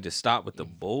need to stop with the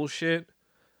bullshit,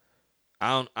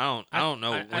 I don't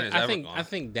know when it's ever gonna. I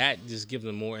think that just gives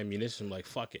them more ammunition. Like,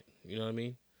 fuck it. You know what I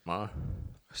mean?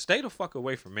 Stay the fuck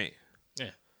away from me.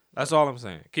 Yeah. That's all I'm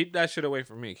saying. Keep that shit away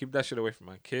from me. Keep that shit away from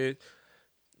my kid.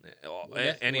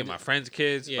 Any of my friends'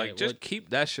 kids. Yeah, like, just keep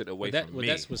that shit away from me.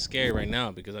 That's what's scary right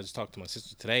now, because I just talked to my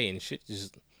sister today, and shit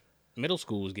just, middle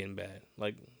school is getting bad.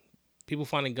 Like, people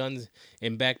finding guns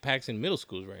in backpacks in middle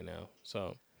schools right now.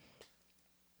 So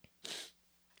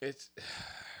It's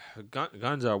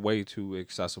guns are way too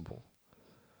accessible.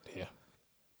 Yeah.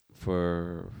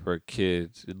 For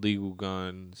kids, legal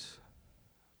guns.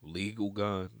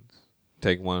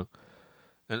 Take one,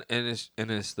 and it's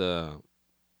the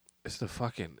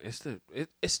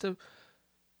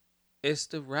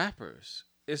rappers.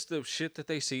 It's the shit that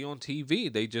they see on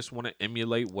TV. They just want to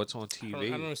emulate what's on TV. I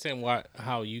don't understand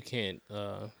how you can't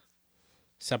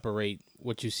separate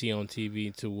what you see on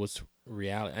TV to what's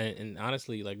reality. And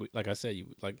honestly, like I said,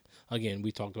 again,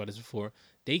 we talked about this before.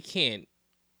 They can't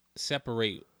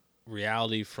separate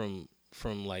reality from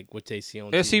like what they see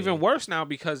on TV. It's even worse now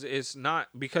because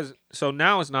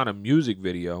now it's not a music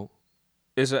video.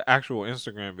 It's an actual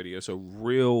Instagram video. It's a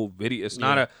real video. It's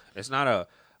not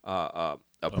a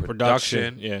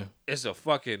production. Yeah. It's an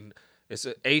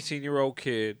 18-year-old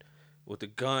kid with a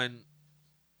gun,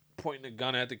 pointing the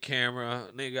gun at the camera.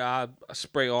 Nigga, I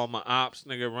spray all my ops.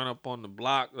 Nigga, run up on the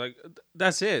block. Like,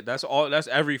 that's it. That's all. That's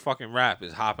every fucking rap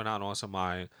is hopping out on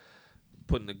somebody,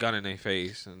 putting the gun in their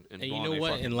face, and you know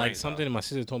what? And like something that my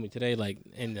sister told me today, like,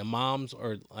 and the moms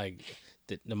are like,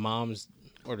 the moms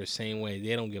are the same way.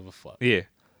 They don't give a fuck. Yeah.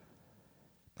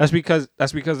 That's because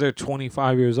they're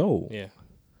 25 years old. Yeah.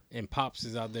 And Pops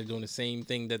is out there doing the same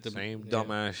thing that the same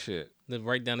dumbass shit. Live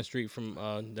right down the street from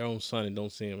their own son and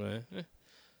don't see him, man.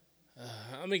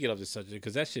 Let me get off this subject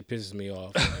because that shit pisses me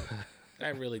off.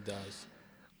 That really does.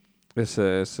 It's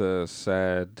a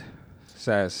sad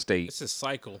state. It's a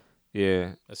cycle.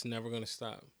 Yeah. That's never gonna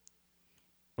stop.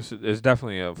 It's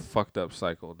definitely a fucked up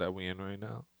cycle that we in right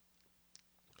now.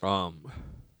 I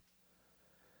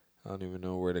don't even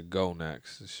know where to go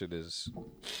next. This shit is.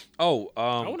 I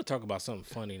want to talk about something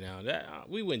funny now. That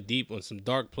we went deep on some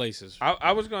dark places.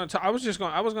 I was gonna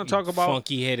talk about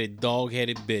funky headed, dog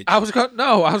headed bitch. I was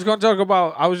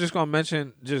gonna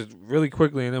mention just really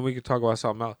quickly, and then we could talk about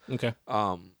something else. Okay.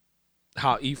 How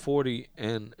E40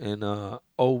 and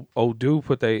Odu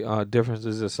put their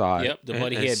differences aside. Yep, the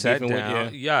buddy and he had sat beefing down.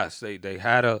 with. Yeah. Yes, they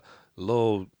had a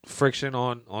little friction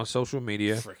on social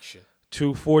media. Friction.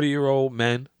 2 40-year-old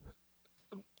men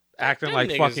acting them like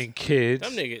niggas, fucking kids.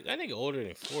 That nigga older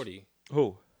than 40.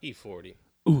 Who? E40.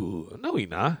 Ooh, no, he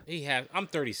not. I'm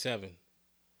 37.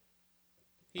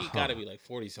 He gotta be like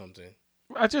 40 something.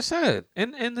 I just said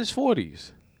in his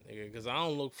 40s. Nigga, because I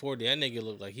don't look 40. That nigga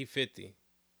look like he 50.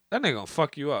 That nigga gonna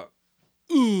fuck you up.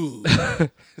 Ooh.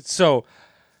 So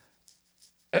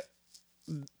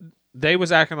they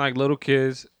was acting like little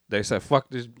kids. They said, fuck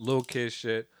this little kid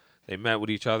shit. They met with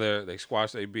each other. They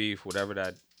squashed their beef, whatever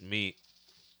that means.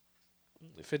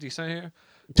 50 Cent here?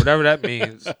 Whatever that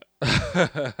means.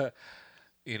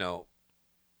 You know,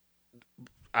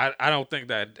 I don't think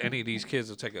that any of these kids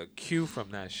will take a cue from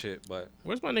that shit, but...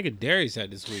 Where's my nigga Darius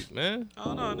at this week, man?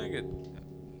 Oh, no, nigga.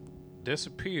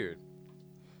 Disappeared.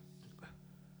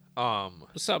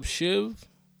 What's up, Shiv?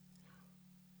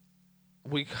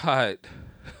 We got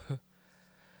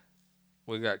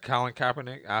Colin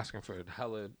Kaepernick asking for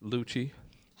hella Lucci.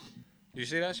 You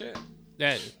see that shit?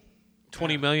 That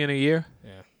 $20 million a year.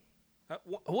 Yeah.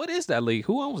 What is that league?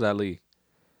 Who owns that league?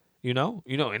 You know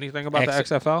anything about the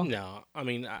XFL? No, I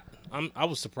mean I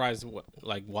was surprised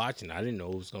watching. I didn't know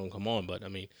it was gonna come on, but I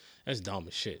mean that's dumb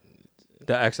as shit.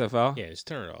 The XFL? Yeah, just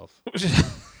turn it off.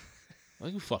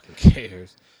 Like, who fucking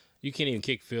cares? You can't even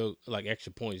kick field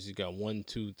extra points. You got 1,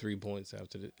 2, 3 points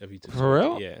after every two. For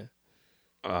real? Yeah.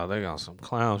 Oh, they got some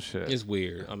clown shit. It's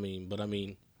weird.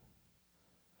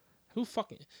 Who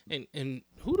fucking and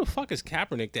who the fuck is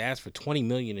Kaepernick to ask for $20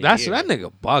 million a year? That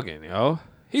nigga bugging, yo.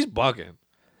 He's bugging.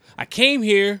 I came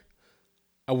here.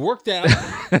 I worked out.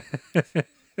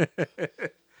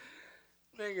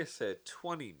 Nigga said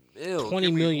 20 mil.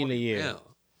 20 million a year. Mil.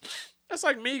 That's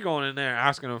like me going in there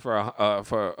asking him for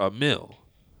a mill.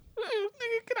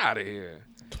 Nigga, get out of here.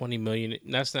 20 million.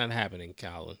 That's not happening,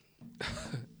 Colin.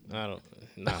 I don't.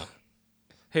 Nah.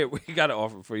 Here, we got an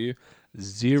offer for you.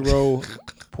 0.0.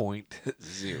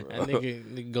 That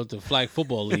nigga go to the flag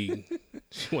football league.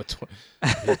 She want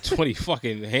 20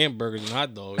 fucking hamburgers and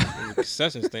hot dogs in the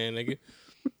concession stand, nigga.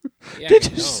 Yeah, Did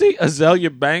you no. see Azalea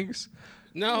Banks?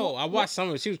 No, I watched some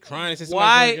of it. She was crying. Said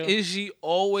Why somebody- is she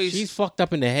always? She's fucked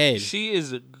up in the head. she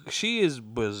is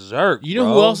berserk. You know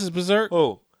bro. who else is berserk?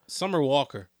 Oh, Summer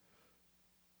Walker.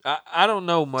 I don't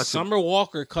know much. Summer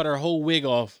Walker cut her whole wig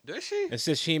off Does she? and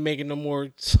said she ain't making no more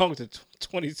songs at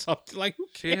 20 something. Like, who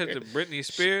She cares? had the Britney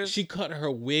Spears. She cut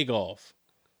her wig off.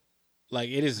 Like,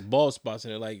 it is bald spots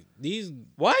in it. Like, these,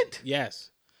 what? yes.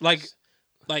 Like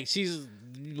Like, she's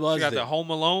she buzzed got it. the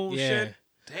Home Alone Yeah. shit.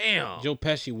 Damn. Joe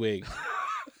Pesci wig.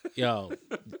 Yo.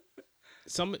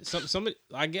 Some,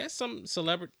 I guess some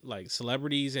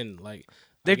celebrities and like,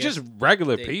 They're I guess just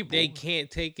regular they, people. They can't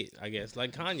take it, I guess.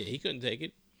 Like Kanye, he couldn't take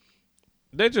it.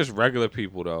 They're just regular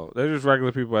people though. They're just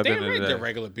regular people at the end of the day. They're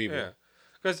regular people. Yeah.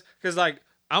 Cause like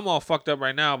I'm all fucked up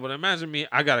right now, but imagine me,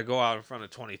 I gotta go out in front of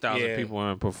 20,000 Yeah. people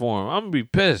and perform. I'm gonna be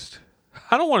pissed.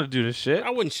 I don't want to do this shit. I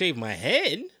wouldn't shave my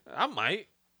head. I might.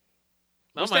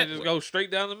 What's I might that- just go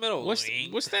straight down the middle. What's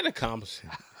that accomplishing?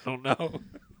 I don't know.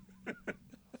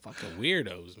 Fucking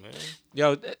weirdos, man.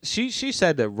 Yo, she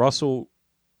said that Russell.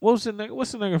 What's the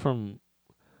nigga from?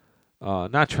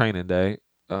 Not Training Day.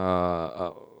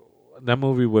 That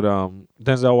movie with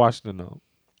Denzel Washington.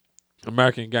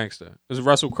 American Gangster. Is it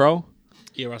Russell Crowe?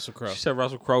 Yeah, Russell Crowe. She said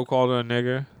Russell Crowe called her a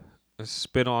nigger and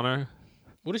spit on her.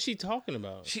 What is she talking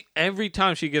about? She every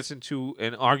time she gets into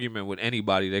an argument with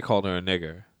anybody, they called her a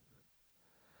nigger.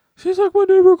 She's like, my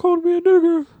neighbor called me a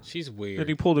nigger. She's And weird.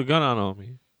 he pulled a gun out on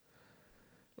me.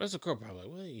 Russell Crowe probably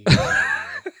like, what are you doing,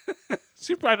 man?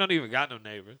 She probably don't even got no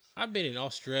neighbors. I've been in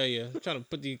Australia trying to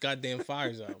put these goddamn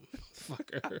fires out.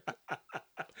 Fucker.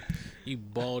 You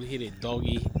bald-headed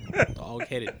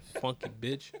dog-headed funky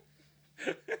bitch.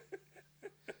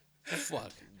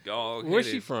 Fuck. Dog. Where's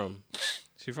she from?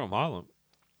 She from Harlem.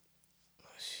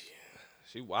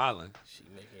 She wildin'. She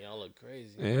making y'all look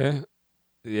crazy. Yeah.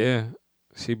 Yeah.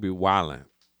 She be wildin'.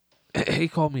 He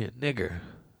called me a nigger.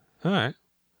 All right.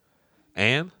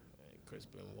 And Chris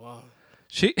Benoit.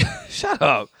 she shut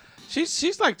up. She's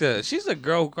the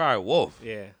girl who cried wolf.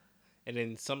 Yeah. And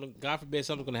then God forbid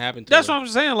something's gonna happen to That's her. what I'm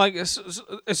saying. Like as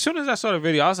soon as I saw the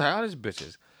video, I was like, "Oh, this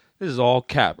bitches. This is all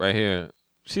cap right here."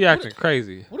 She acting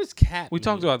crazy. What is cat? We mean?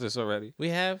 talked about this already. We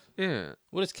have. Yeah,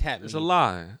 What does cat it's mean? a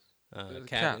lie. It's a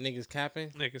Cap. cap. Niggas capping.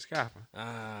 Niggas capping.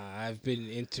 I've been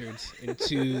entered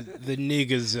into the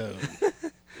nigga zone.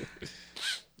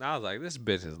 I was like, this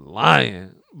bitch is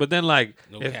lying. But then, like,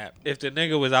 No if, cap. if the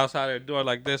nigga was outside her door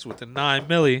like this with the 9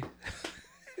 milli,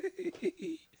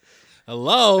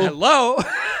 Hello, hello,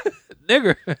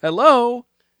 nigger, hello,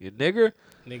 you nigger,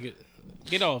 nigga.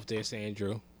 Get off there,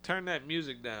 Sandro. turn that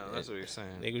music down. That's what you're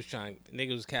saying.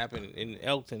 Nigga was capping in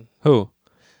Elkton. Who?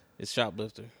 It's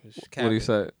shoplifter. It's What capping. he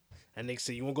say? And nigga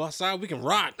said, "You wanna go outside? We can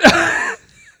rock."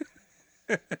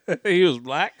 He was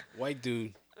black. White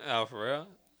dude. Oh, for real?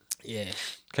 Yeah.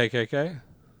 KKK?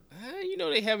 You know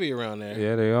they heavy around there.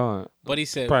 Yeah, they are. But he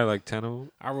said, Probably like 10 of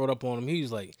them. I wrote up on him. He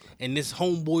was like, and this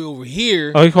homeboy over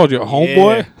here. Oh, he called you a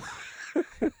homeboy?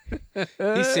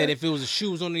 He said if it was a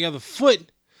shoes on the other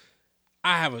foot,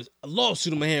 I have a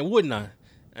lawsuit in my hand, wouldn't I?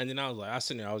 And then I was like, I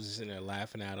was just sitting there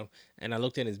laughing at him. And I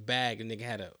looked in his bag, and nigga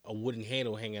had a wooden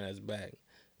handle hanging out his bag.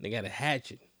 Nigga had a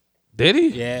hatchet. Did he?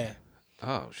 Yeah.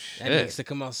 Oh, That nigga shit. said,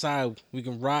 come outside, we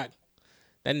can rock.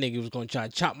 That nigga was gonna try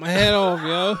to chop my head off,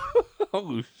 yo.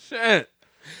 Oh, shit.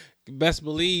 Best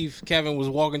believe Kevin was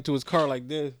walking to his car like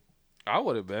this. I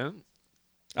would have been.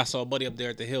 I saw a buddy up there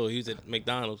at the hill. He was at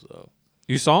McDonald's, though.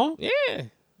 You saw him? Yeah.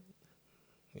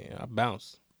 Yeah, I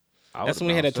bounced. That's when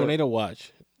we had that tornado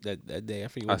watch that day. I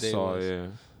forget I what day it saw was. it, yeah.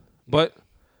 But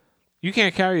you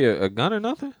can't carry a gun or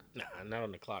nothing? Nah, not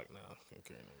on the clock now.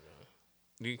 Okay,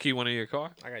 You can keep one in your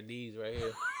car? I got these right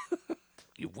here.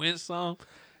 You win some,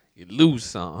 you lose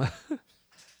some.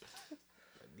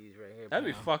 These right here. That'd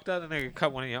be pal. fucked up. The nigga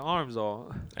cut one of your arms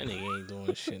off. That nigga ain't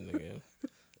doing shit, nigga.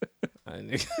 That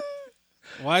nigga-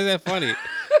 Why is that funny?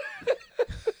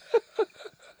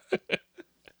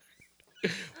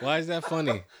 Why is that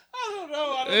funny? I don't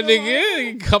know. That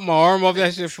nigga, he cut my arm off.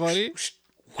 That shit funny.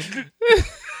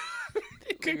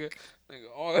 Nigga,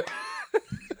 arm.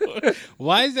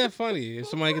 Why is that funny? If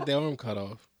somebody get their arm cut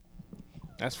off,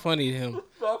 that's funny to him.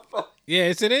 Yeah,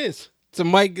 yes, it is.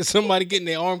 Somebody getting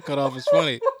their arm cut off is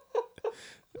funny.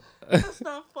 That's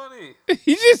not funny.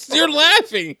 You're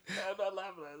laughing. I'm not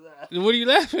laughing at that. What are you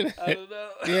laughing at? I don't know.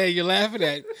 Yeah, you're laughing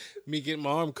at me getting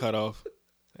my arm cut off.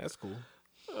 That's cool.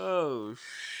 Oh,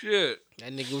 shit.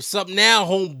 That nigga, what's up now,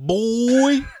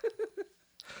 homeboy?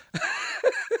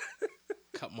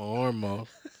 Cut my arm off.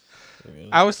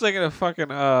 I was thinking of fucking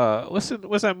what's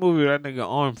that movie where that nigga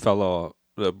arm fell off?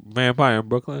 the vampire in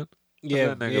Brooklyn.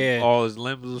 Yeah, That nigga, all his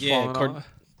limbs was falling off.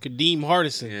 Kadeem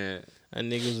Hardison. Yeah. That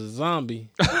nigga was a zombie.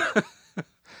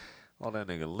 All that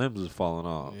nigga limbs was falling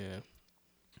off. Yeah.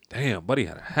 Damn, buddy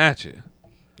had a hatchet.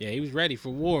 Yeah, he was ready for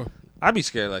war. I'd be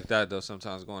scared like that though.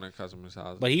 Sometimes going in customers'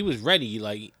 houses. But he was ready.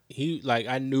 Like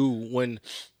I knew when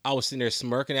I was sitting there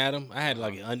smirking at him. I had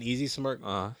like an uneasy smirk.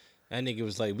 That nigga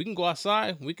was like, "We can go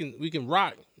outside. We can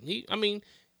rock." He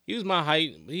was my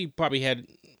height. He probably had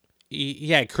he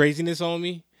had craziness on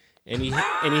me, and he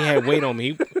had weight on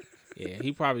me.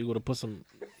 He probably would have put some.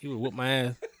 He would whoop my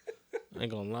ass. I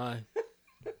ain't gonna lie.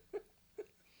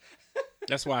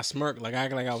 That's why I smirked, like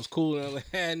acting like I was cool. And I was like,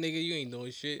 "Hey, nigga, you ain't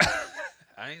doing shit."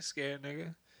 I ain't scared,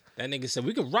 nigga. That nigga said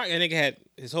we could rock. That nigga had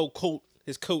his whole coat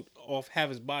off, half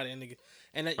his body. That nigga,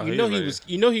 and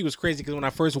he was crazy because when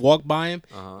I first walked by him,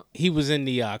 he was in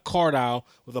the card aisle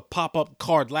with a pop up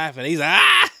card laughing. He's like,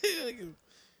 ah,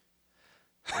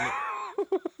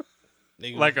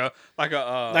 nigga,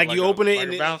 like you open it like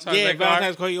and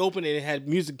Valentine's card. You open it and it had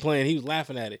music playing. He was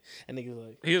laughing at it, and nigga was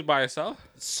like, he was by himself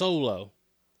solo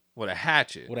with a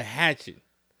hatchet,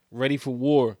 ready for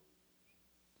war.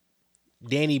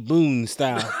 Danny Boone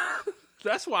style.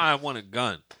 That's why I want a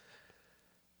gun.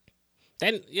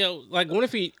 Then like what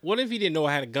if he didn't know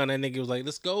I had a gun? That nigga was like,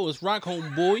 "Let's go, let's rock,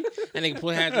 homeboy." And nigga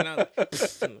put hatchet out,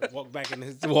 walk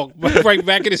right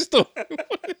back in his store. Let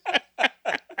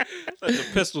the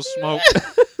pistol smoke.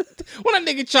 When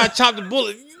that nigga try to chop the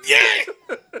bullet, yeah.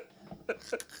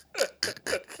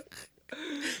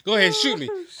 Go ahead, shoot me,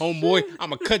 homeboy.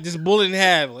 I'ma cut this bullet in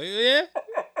half. Like, yeah.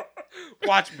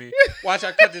 Watch me. Watch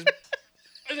I cut this.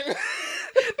 He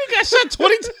got shot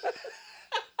 20 times.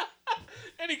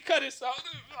 And he cut his out.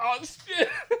 Oh, shit.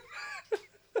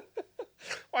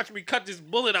 Watch me cut this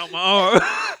bullet out my arm.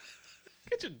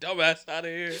 Get your dumb ass out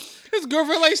of here. His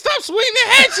girlfriend like, stop swinging the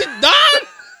hatchet, Don.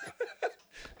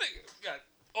 Nigga got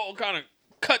all kind of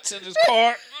cuts in his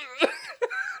car.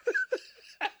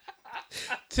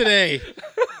 Today,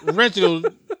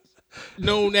 Reginald,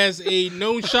 known as a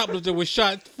known shoplifter, was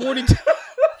shot 40 times.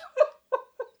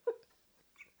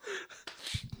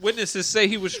 Witnesses say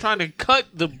he was trying to cut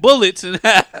the bullets in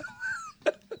half.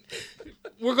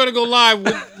 We're gonna go live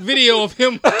with video of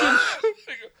him.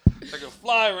 Like a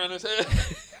fly around his head.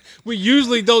 We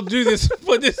usually don't do this,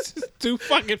 but this is too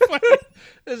fucking funny.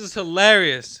 This is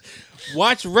hilarious.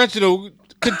 Watch Reginald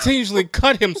continuously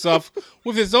cut himself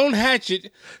with his own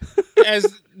hatchet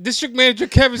as District Manager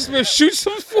Kevin Smith shoots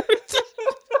him 40 times.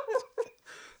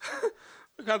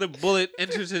 Look how the bullet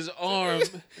enters his arm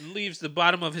and leaves the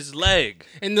bottom of his leg.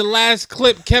 In the last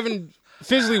clip, Kevin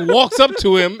physically walks up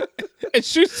to him and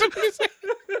shoots him in his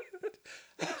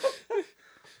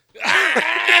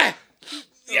head.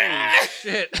 Yeah.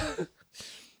 Shit.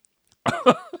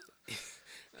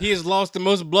 He has lost the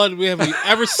most blood we have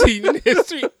ever seen in the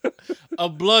history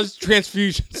of blood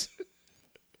transfusions.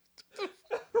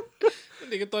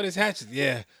 Nigga thought his hatchet.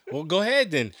 Yeah. Well, go ahead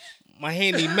then. My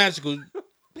handy magical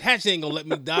hatchet ain't gonna let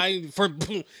me die. First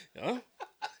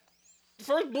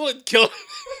bullet killed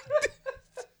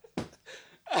him.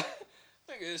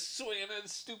 Nigga is swinging that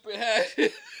stupid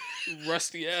hatchet.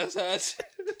 Rusty ass hatchet.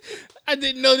 I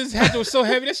didn't know this hatchet was so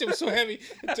heavy. That shit was so heavy.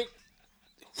 It took.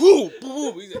 Whoo,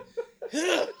 boom, boom. He's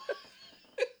like,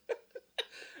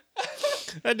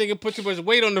 that nigga put too much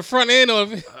weight on the front end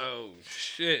of it. Oh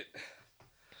shit.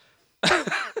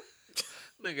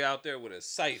 Nigga out there with a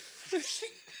scythe.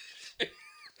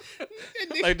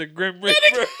 Like the Grim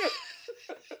Reaper.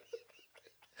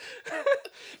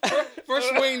 First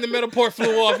swing, the metal port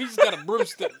flew off. He just got a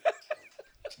broomstick.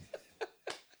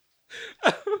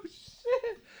 Oh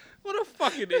shit. What a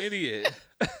fucking idiot.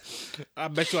 I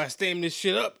bet you I stammed this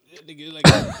shit up. Nigga, like,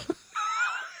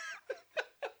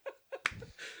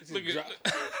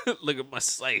 look at my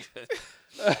scythe.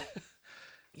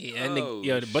 Yeah, that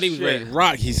nigga, the buddy was ready to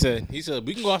rock, he said. He said,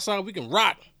 we can go outside, we can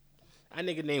rock. That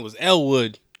nigga name was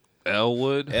Elwood.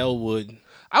 Elwood.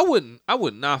 I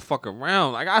would not fuck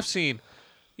around. Like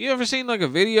you ever seen like a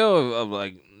video of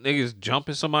like niggas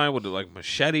jumping somebody with like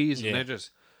machetes and they're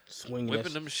just swinging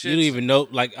whipping them shits? You don't even know.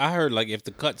 Like I heard, like if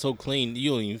the cut's so clean,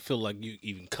 you don't even feel like you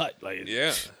even cut. Like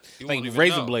yeah, like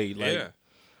razor blade. Like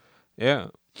yeah.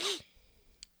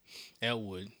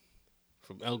 Elwood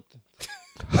from Elkton.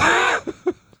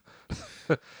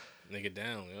 Nigga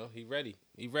down, yo. He ready.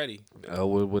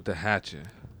 Elwood with the hatchet.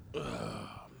 Oh,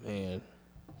 man.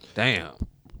 Damn.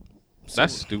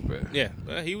 That's stupid. Yeah,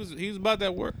 he was about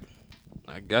that work.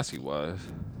 I guess he was.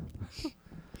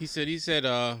 He said,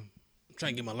 I'm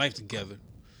trying to get my life together,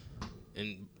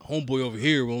 and homeboy over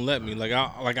here won't let me.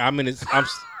 I'm in his. I'm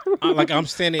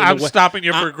standing. I'm stopping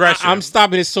your progression. I'm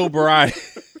stopping his sobriety.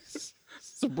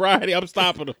 sobriety. I'm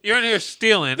stopping him. You're in here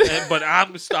stealing, but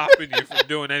I'm stopping you from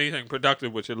doing anything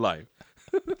productive with your life.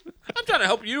 I'm trying to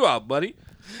help you out, buddy.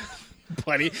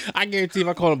 Buddy, I guarantee if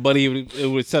I called him buddy, it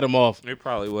would set him off. They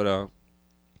probably would have.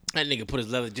 That nigga put his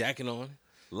leather jacket on.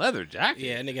 Leather jacket?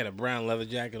 Yeah, that nigga had a brown leather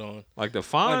jacket on. Like the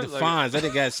Fonz? Like the Fonz. That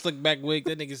nigga had a slick back wig.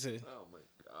 That nigga said. Oh, my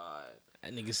God.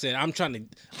 That nigga said, I'm trying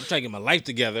to get my life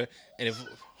together. And if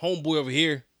homeboy over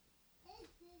here.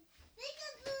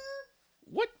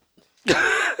 What?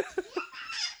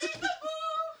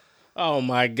 Oh,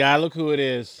 my God. Look who it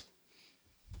is.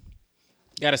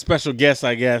 Got a special guest,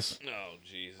 I guess. Oh,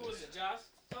 Jesus. Who is it, Josh?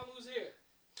 Tell me who's here.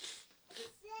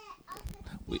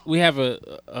 We have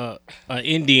a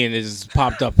Indian that just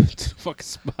popped up into the fucking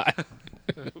spot.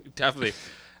 Definitely.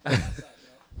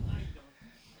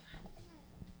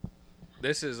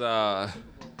 This is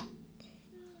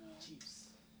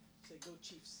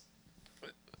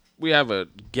we have a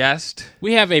guest.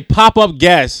 We have a pop-up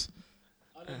guest.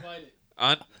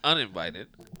 Uninvited.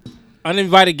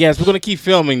 Uninvited guest. We're gonna keep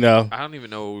filming though. I don't even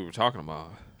know what we were talking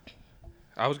about.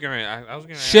 I was gonna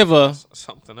Shiva. ask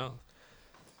something else.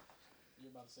 You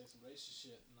were about to say some racist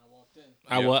shit, and I walked in.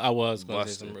 Yeah. I was going to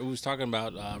say Busted. something. We was talking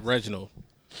about Reginald.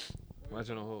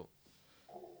 Reginald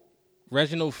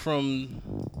Reginald from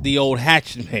the old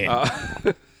Hatchet Man.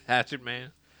 who? Hatchet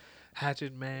Man.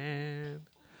 Hatchet Man.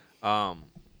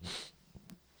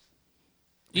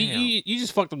 You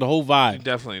just fucked up the whole You vibe.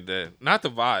 definitely did. Not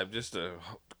the vibe, just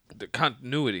the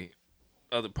continuity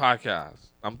of the podcast.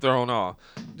 I'm thrown off.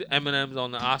 The Eminem's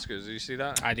on the Oscars. Did you see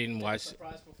that? I didn't watch.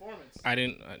 Surprise performance. I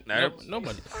didn't.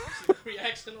 Nobody.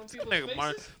 Reaction on people's Nigga,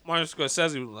 faces. Martin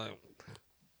Scorsese was like,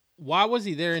 Why was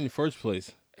he there in the first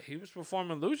place? he was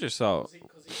performing "Lose Yourself"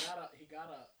 Because he got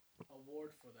a award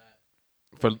for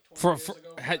that. for 20 years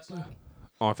ago,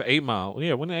 had- for 8 Mile.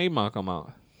 Yeah, when did 8 Mile come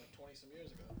out? like 20 some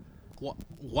years ago.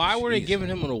 Why were they giving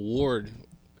him an award?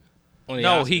 On the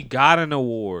No, Oscars? he got an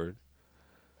award.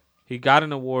 He got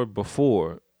an award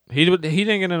before. He didn't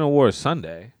get an award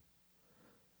Sunday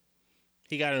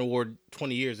He got an award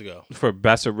 20 years ago. for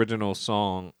Best Original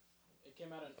Song. It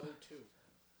came out in 02.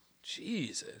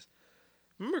 Jesus.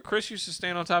 Remember Chris used to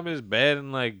stand on top of his bed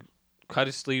and like cut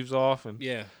his sleeves off and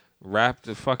Yeah. rap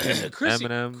the fucking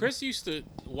Eminem. Chris used to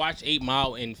watch 8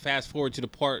 Mile and fast forward to the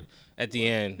part at the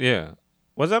end. Yeah.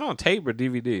 Was that on tape or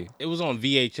DVD? It was on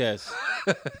VHS.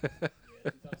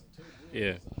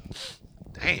 Yeah.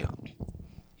 Damn.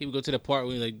 He would go to the part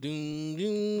where he like doom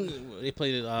doom. They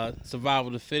played Survival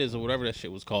of the Fittest or whatever that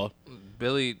shit was called.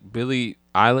 Billie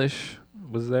Eilish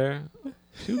was there.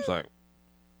 She was like,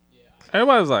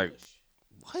 everybody was like,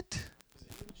 what?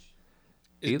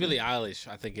 It's Either? Billie Eilish,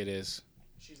 I think it is.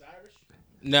 She's Irish?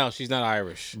 No, she's not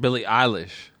Irish. Billie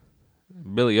Eilish.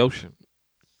 Billy Ocean.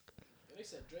 They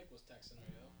said Drake was texting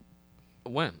her,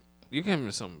 yo. When? You gave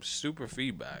me some super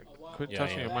feedback. Quit Yeah,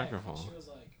 touching yeah. your microphone. She was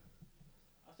like,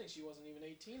 I think she wasn't even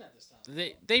 18 at this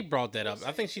time. They brought that up.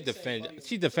 I think she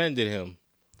defended him.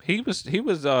 He was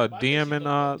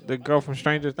DMing the girl from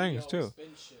Stranger Things too. Spin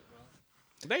shit, bro.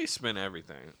 They spin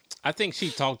everything. I think she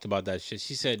talked about that shit.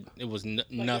 She said it was Like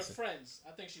nothing. they're friends.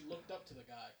 I think she looked up to the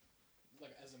guy,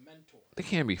 like as a mentor. They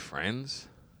can't be friends.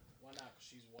 Why not? 'Cause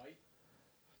she's white.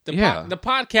 The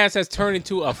podcast has turned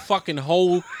into a fucking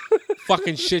whole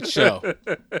fucking shit show. Today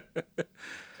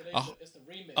it's the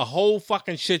remix. A whole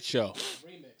fucking shit show.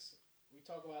 Remix. We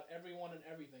talk about everyone and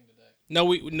everything today. No,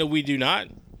 we do not.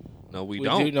 No, we We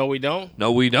don't. do. No, we don't.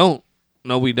 No, we don't.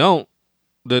 No, we don't.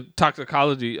 The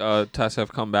toxicology tests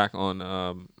have come back on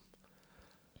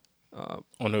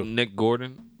Oh no, Nick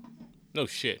Gordon. no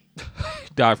shit.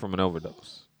 He died from an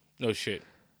overdose. No shit.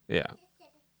 Yeah.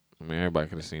 I mean, everybody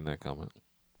could have seen that coming.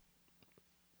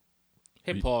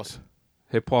 Hit pause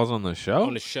Hit pause on the show?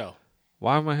 on the show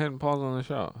Why am I hitting pause on the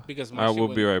show? because All right, shit we'll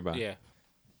went- be right back. Yeah.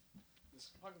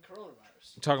 This fucking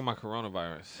coronavirus. We're talking about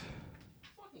coronavirus.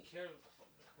 Fucking care about the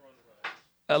fucking coronavirus.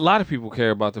 A lot of people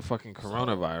care about the fucking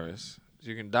coronavirus.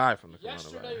 You can die from the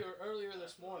Yesterday coronavirus. or earlier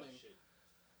this morning,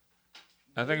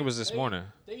 I think it was this morning.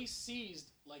 they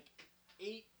seized like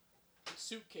 8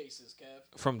 suitcases,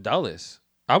 Kev. From Dulles.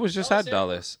 I was just Dulles at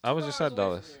Dulles. I was 2 just hours at away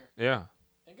Dulles. from Yeah.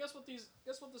 And guess what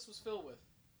this was filled with?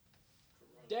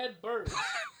 Dead birds.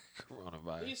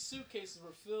 Coronavirus. These suitcases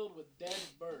were filled with dead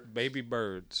birds. Baby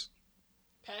birds.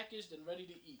 Packaged and ready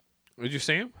to eat, Did you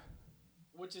see him?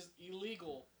 which is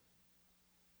illegal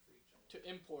to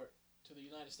import to the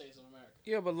United States of America.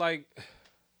 Yeah, but like,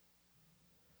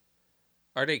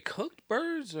 are they cooked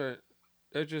birds or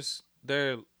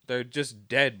they're They're just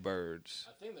dead birds.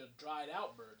 I think they're dried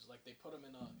out birds. Like they put them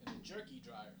in a jerky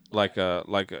dryer. Like a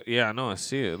yeah, I know, I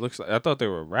see it. It looks like, I thought they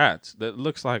were rats. That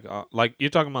looks like you're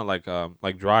talking about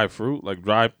like dry fruit, like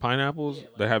dry pineapples. Yeah,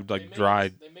 like, they have they like make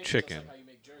dried they make it chicken. Just like how you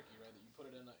make jerky, right? That you put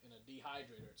it in a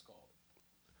dehydrator. It's called.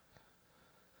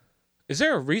 Is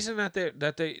there a reason that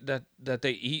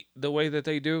they eat the way that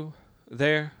they do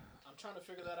there? I'm trying to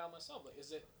figure that out myself. Like,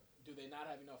 do they not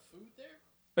have enough food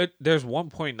there? There's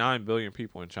 1.9 billion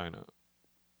people in China.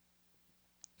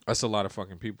 That's a lot of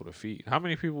fucking people to feed. How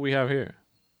many people we have here?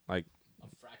 Like A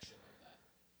fraction of that.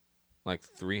 like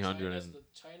 300 in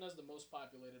China's the most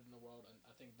populated in the world, and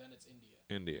I think then it's India.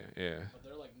 India. Yeah, But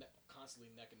they're like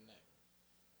constantly neck and neck.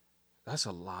 that's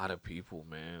a lot of people,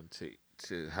 man.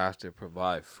 To have to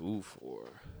provide food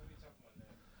for.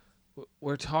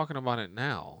 We're talking about it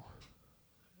now.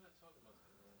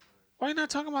 Why are you not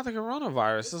talking about the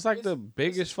coronavirus? It's like the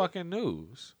biggest fucking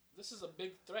news. This is a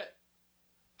big threat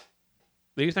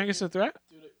Do you think it's a threat?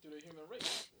 to the human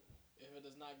race if it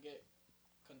does not get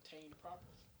contained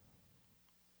properly.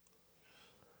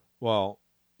 Well,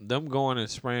 them going and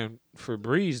spraying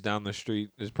Febreze down the street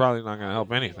is probably not going to help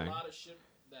There's anything. A lot of shit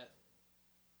that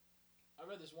I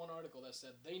read this one article that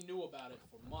said they knew about it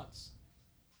for months,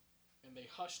 and they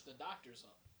hushed the doctors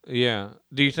up Yeah.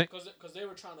 Do you think? because they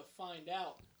were trying to find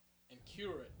out and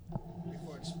cure it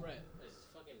before it spread.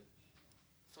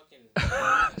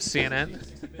 CNN.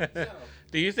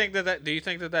 Do you think that? Do you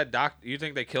think that doctor? You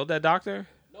think they killed that doctor?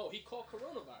 No, he caught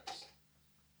coronavirus.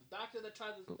 The doctor that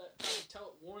tried to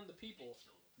warn the people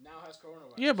now has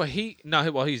coronavirus. Yeah,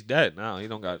 but he's dead now. He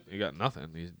got nothing.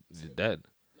 He's dead.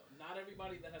 No, not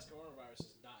everybody that has coronavirus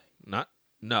is dying.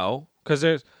 No, because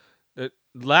there's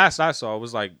last I saw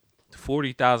was like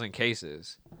 40,000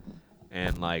 cases,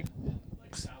 and like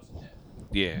 1,000 dead.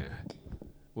 yeah,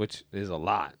 which is a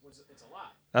lot. It's a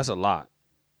lot. That's a lot.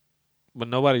 But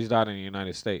nobody's died in the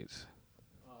United States.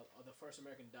 The first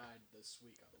American died this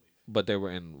week, I believe. But they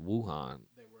were in Wuhan,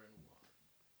 They were in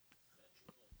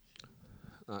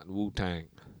Wuhan. not Wu-Tang.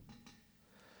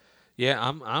 Yeah,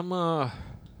 I'm So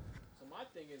my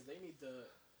thing is they need to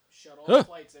shut all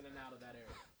flights in and out of that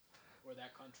area or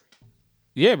that country.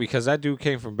 yeah, because that dude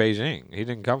came from Beijing. He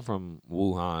didn't come from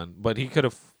Wuhan, but he could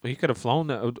have flown.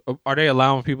 Are they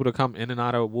allowing people to come in and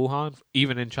out of Wuhan,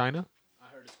 even in China? I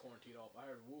heard it's quarantined off. I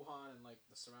heard Wuhan and like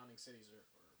the surrounding cities are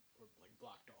like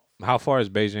blocked off. How far is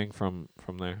Beijing from there? I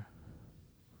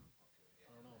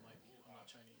don't know. It might be. I'm not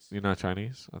Chinese. You're not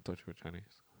Chinese? I thought you were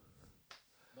Chinese.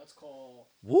 Let's call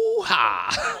Woo-ha!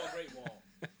 Great Wall.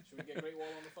 Should we get Great Wall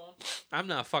on the phone? I'm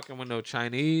not fucking with no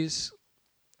Chinese.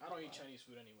 I don't eat Chinese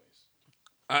food anyways.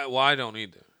 I don't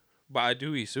either. But I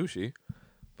do eat sushi.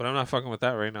 But I'm not fucking with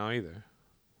that right now either.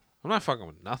 I'm not fucking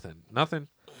with nothing. Nothing.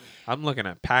 I'm looking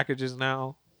at packages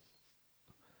now.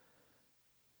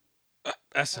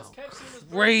 That sounds Kev seen this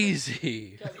bird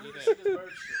crazy. shit? Kev, you need to see this bird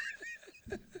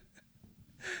shit.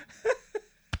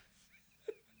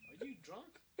 Are you drunk?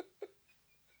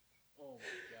 Oh my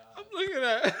god. Looking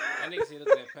at. I need to see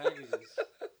looking at packages.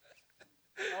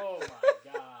 Oh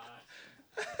my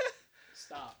god.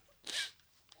 Stop.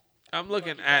 I'm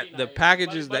looking Lucky at Buddy the night.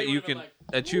 packages Buddy that you would've been can like,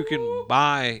 that you can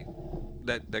buy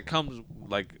that comes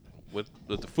like with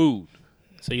the food.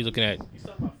 So you're looking at He's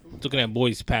talking about food.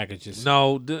 boys' packages.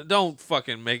 No, don't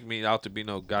fucking make me out to be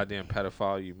no goddamn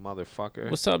pedophile, you motherfucker.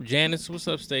 What's up, Janice? What's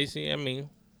up, Stacy? I mean,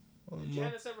 Did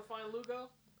Janice ever find Lugo?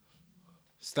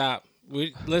 stop.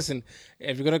 Listen,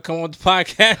 if you're gonna come on the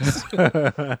podcast,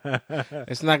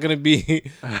 it's not gonna be.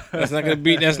 That's not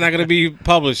gonna be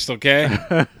published. Okay.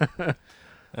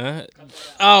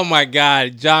 Oh my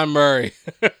God, John Murray,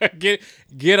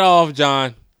 get off,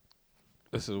 John.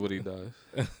 This is what he does.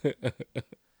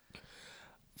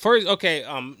 First, okay.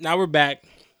 Now we're back.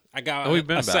 I got. We've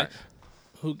been back.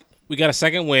 We got a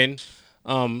second win.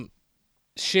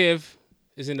 Shiv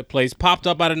is in the place. Popped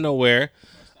up out of nowhere.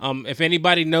 If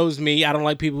anybody knows me, I don't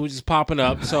like people who just popping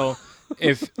up. So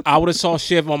if I would have saw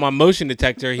Shiv on my motion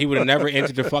detector, he would have never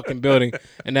entered the fucking building,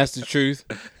 and that's the truth.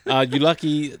 You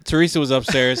lucky Teresa was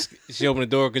upstairs. She opened the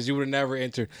door because you would have never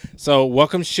entered. So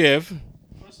welcome, Shiv.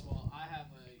 First of all, I have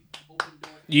a open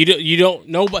door. You don't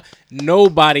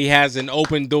nobody has an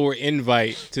open door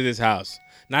invite to this house.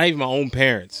 Not even my own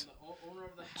parents. The owner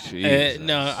of the house. Jesus.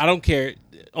 No, I don't care.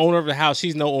 Owner of the house.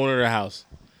 She's no owner of the house.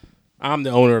 I'm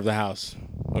the owner of the house.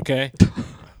 Okay?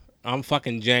 I'm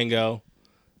fucking Django.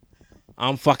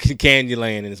 I'm fucking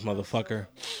Candyland in this motherfucker.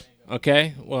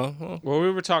 Okay? Well, Well, we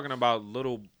were talking about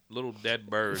little dead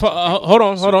birds. hold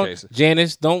on. Suitcases.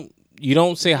 Janice, don't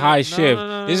say hi, Shiv.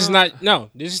 no, This is not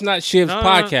Shiv's No, no.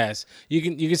 podcast. You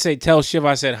can say tell Shiv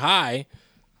I said hi.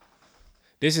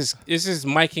 This is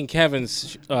Mike and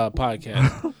Kevin's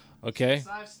podcast. Okay. Since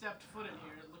I've stepped foot in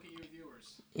here, look at your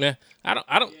viewers. Yeah.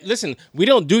 I don't listen. We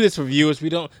don't do this for viewers.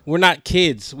 We're not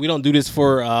kids. We don't do this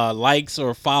for likes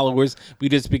or followers. We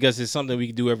just because it's something we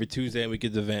can do every Tuesday and we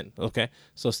can event. Okay.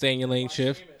 So stay in your lane,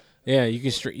 Shift. Yeah, you can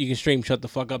stream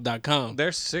shutthefuckup.com.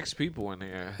 There's 6 people in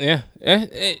here. Yeah.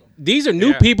 These are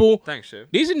new people. Thanks, Shiv.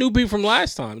 These are new people from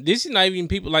last time. This is not even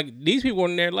people like these people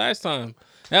weren't there last time.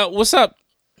 Now, what's up?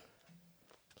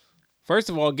 First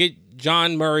of all, get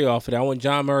John Murray off of that. I want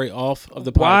John Murray off of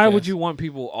the podcast. Why would you want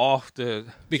people off the?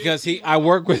 Because I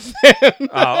work with him.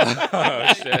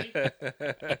 Oh shit!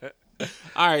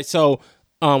 All right, so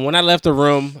when I left the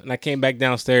room and I came back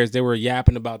downstairs, they were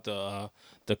yapping about the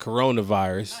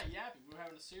coronavirus. Not yapping. We were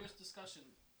having a serious discussion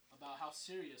about how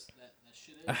serious that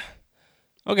shit is.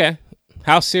 Okay,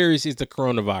 how serious is the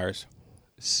coronavirus?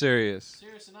 Serious.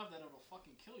 Serious enough that it'll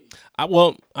fucking kill you.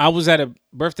 I was at a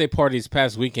birthday party this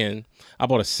past weekend. I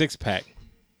bought a 6-pack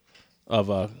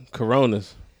of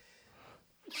Coronas.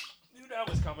 Knew that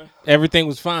was coming. Everything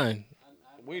was fine,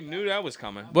 We knew that was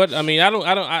coming. but I mean,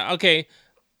 okay.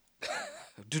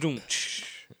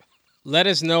 Let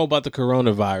us know about the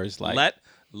coronavirus. Like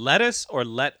Lettuce or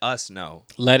let us know.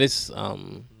 lettuce.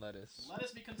 Lettuce. Let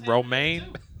us be contaminated Romaine,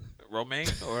 too. romaine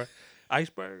or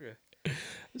iceberg.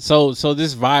 So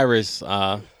this virus.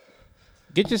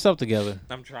 Get yourself together.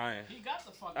 I'm trying. He got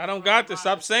the fucking I don't got this.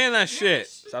 Stop coronavirus. saying that shit.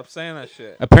 Yes. Stop saying that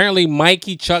shit. Apparently,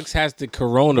 Mikey Chucks has the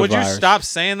coronavirus. Would you stop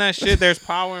saying that shit? There's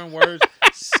power in words.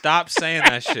 Stop saying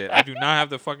that shit. I do not have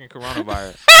the fucking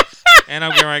coronavirus. And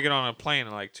I'm going to get on a plane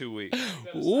in like 2 weeks.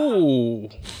 Ooh, Yo,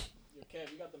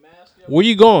 Kev, you got the mask? Yo, where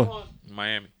you going? come on.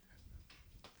 Miami.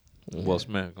 Will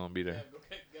Smith going to be there. Kev, go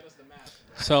get us the mask.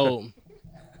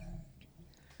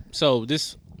 So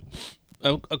this,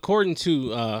 according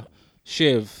to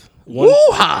Shiv,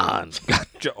 Wuhan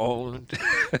got your own.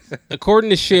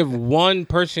 according to Shiv, one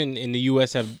person in the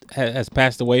U.S. has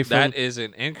passed away from. That is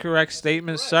an incorrect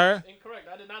statement, sir. Incorrect.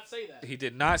 I did not say that. He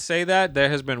did not say that. There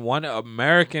has been one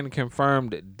American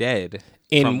confirmed dead.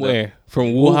 in from where?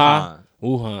 From Wuhan.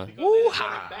 Wuhan. Because they didn't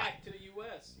send him back to the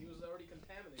U.S. He was already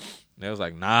contaminated. They was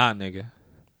like, nah, nigga.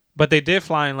 But they did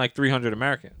fly in like 300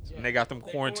 Americans. Yeah. And they got them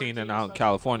They quarantined and quarantined out in some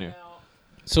California. people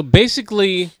now. So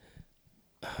basically,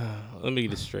 let me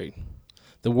get this straight.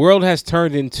 The world has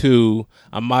turned into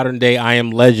a modern day I Am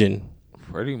Legend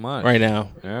Pretty much. right now.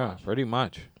 Yeah, pretty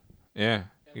much. Yeah.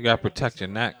 You got to protect your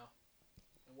neck.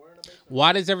 And we're in a basement.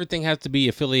 Why does everything have to be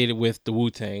affiliated with the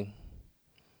Wu-Tang?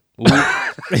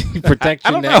 Protect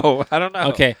I your don't neck. know. I don't know.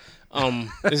 Okay.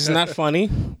 This is not funny.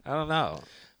 I don't know.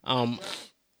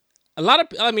 A lot of,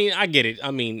 I mean, I get it.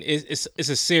 I mean, it's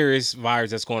a serious virus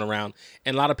that's going around,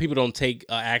 and a lot of people don't take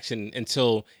action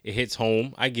until it hits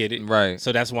home. I get it. Right.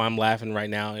 So that's why I'm laughing right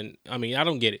now. And I mean, I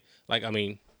don't get it. Like, I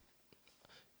mean,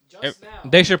 Just now.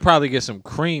 They should probably get some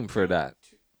cream for that.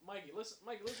 Mikey, listen.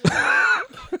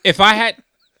 if I had,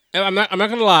 I'm not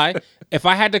gonna lie. If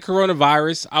I had the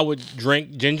coronavirus, I would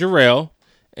drink ginger ale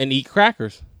and eat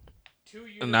crackers,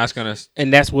 And that's going to...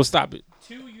 and that's what stop it.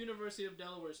 2 University of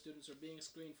Delaware students are being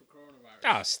screened for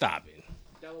coronavirus. Oh, stop it.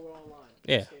 Delaware Online.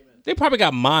 Yeah, Just came in. they probably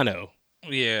got mono.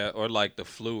 Yeah, or like the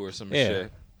flu or some Yeah.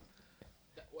 shit.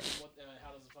 How does the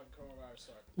fucking coronavirus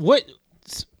start? What?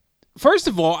 First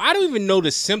of all, I don't even know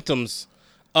the symptoms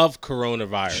of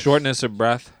coronavirus. Shortness of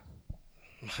breath.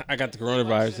 I got the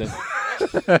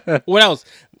coronavirus. What else?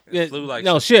 Flu like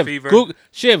No, some Shiv. fever.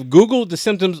 Google the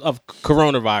symptoms of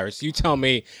coronavirus. You tell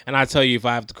me, and I tell you if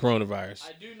I have the coronavirus.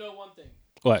 I do know one thing.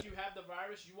 What? If you have the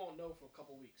virus, you won't know for a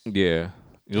couple weeks. Yeah.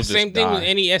 You'll The same just thing die. with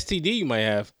any STD you might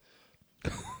have.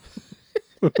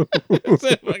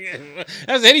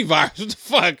 That's any virus. What the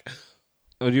fuck?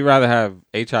 Would you rather have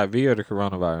HIV or the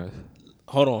coronavirus?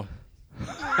 Hold on.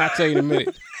 I'll tell you in a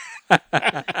minute.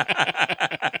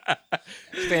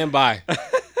 Stand by.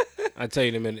 I'll tell you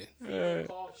in a minute. Fever,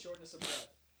 cough, shortness of breath.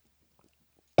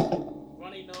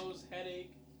 Runny nose,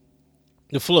 headache,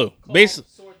 The flu. cough, Basically,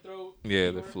 sore throat.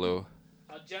 Yeah, the fever, flu.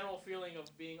 A general feeling of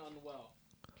being unwell.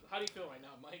 How do you feel right now,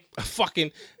 Mike?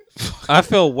 fucking. I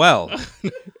feel well.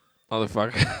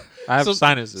 Motherfucker. I have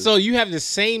sinuses. So you have the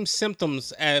same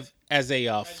symptoms as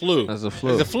a flu. As a flu.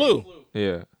 As a flu.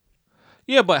 Yeah.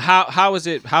 Yeah, but how is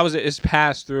it it's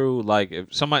passed through like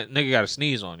if somebody nigga got to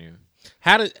sneeze on you?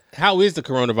 How is the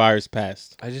coronavirus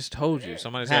passed? I just told you.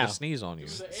 Somebody's How? got to sneeze on you.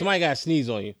 Somebody got to sneeze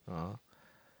on you.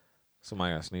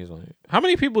 Somebody got to sneeze on you. How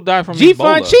many people die from G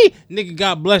Ebola? Chi, nigga,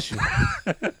 God bless you.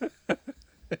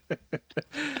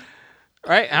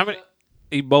 Right? How many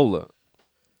Ebola?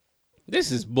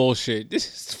 This is bullshit. This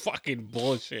is fucking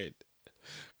bullshit.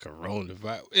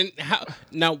 Coronavirus. And how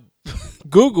now?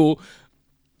 Google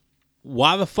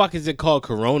Why the fuck is it called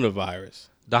coronavirus?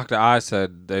 Dr. I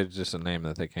said there's just a name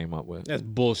that they came up with. That's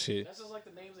bullshit. That's just like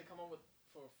the names they come up with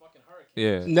for fucking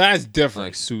hurricane. Yeah. That's different.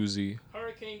 Like Susie.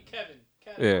 Hurricane Kevin,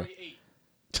 Category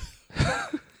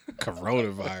 8.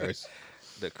 Coronavirus.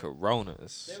 The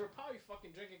Coronas. They were probably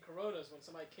fucking drinking Coronas when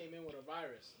somebody came in with a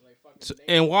virus. Like fucking. So,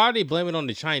 and why are they blaming it on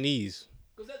the Chinese?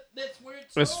 Because that's where it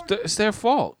It's, started. it's their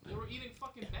fault. They were eating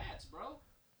fucking bats, bro.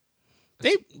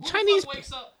 They Who Chinese. the fuck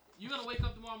wakes up? You're gonna wake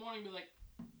up tomorrow morning and be like,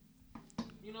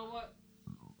 you know what?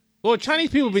 Well, Chinese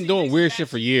people have been doing weird shit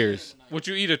for years. Would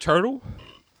you eat a turtle?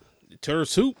 Turtle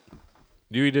soup.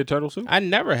 Do you eat a turtle soup? I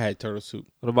never had turtle soup.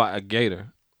 What about a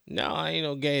gator? No, I ain't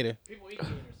no gator. People eat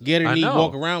gators. Gator I need know.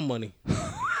 walk around money.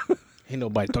 Ain't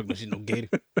nobody talking shit no gator.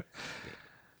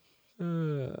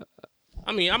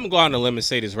 I mean, I'm gonna go out on a limb and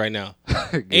say this right now.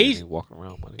 Gator Asian- ain't walking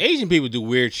around money. Asian people do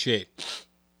weird shit.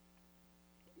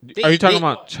 Are you talking they-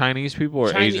 about Chinese people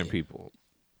or Chinese- Asian people?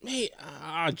 Man,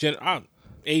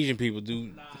 Asian people do.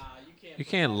 Nah, you can't. You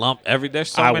can't lump every.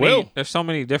 There's so I many. will. There's so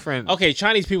many different. Okay,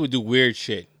 Chinese people do weird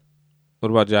shit. What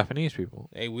about Japanese people?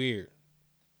 They weird.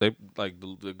 They like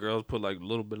the girls put like a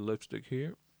little bit of lipstick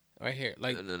here, Right here,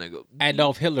 like and then they go.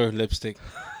 Adolf Hitler lipstick.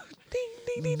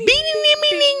 Put the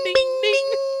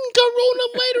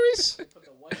Coronavirus.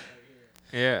 white right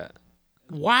here. Yeah.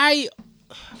 Why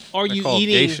are They're you called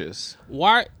eating? geishas.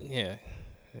 Why? Yeah.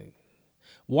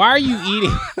 Why are you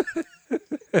eating?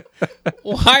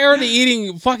 Why are they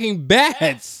eating fucking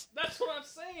bats? That's what I'm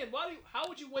saying. How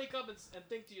would you wake up and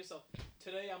think to yourself,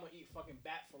 today I'm gonna eat fucking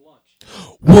bat for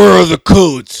lunch? Where are the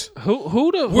codes?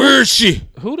 Who is she?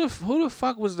 who the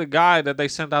fuck was the guy that they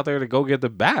sent out there to go get the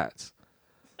bats?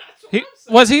 That's what He I'm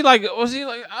saying. was he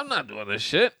like I'm not doing this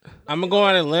shit. I'm gonna go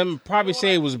on a limb. Probably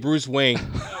say it was Bruce Wayne. You know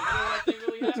what I think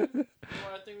really happened? You know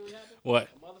what I think really happened? What?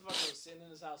 A motherfucker was sitting in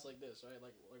his house like this, right?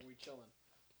 Like we chilling.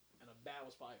 And a bat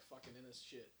was probably fucking in his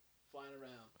shit, flying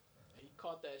around. And he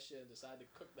caught that shit and decided to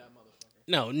cook that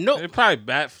motherfucker. No. It probably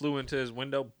bat flew into his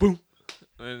window, boom,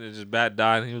 and it just bat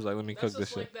died. And he was like, "Let me That's cook this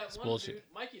just like shit." that one bullshit. dude,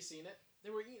 Mikey seen it. They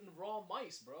were eating raw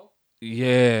mice, bro.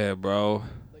 Yeah, bro.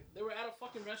 Like they were at a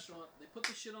fucking restaurant. They put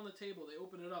the shit on the table. They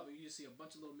open it up, and you just see a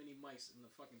bunch of little mini mice in the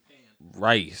fucking pan.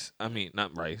 Rice. I mean,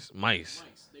 not rice. Mice.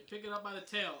 Mice. They pick it up by the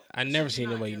tail. I never Shit seen you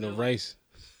not nobody eat get, no they're like, rice.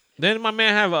 Didn't my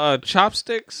man have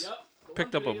chopsticks? Yep. The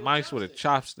Picked one up a video mice with a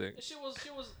chopstick. chopstick. That shit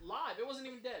was live. It wasn't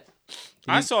even dead.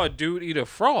 I saw a dude eat a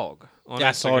frog on Yeah,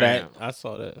 I saw that. Instagram. I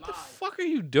saw that. Live. What the fuck are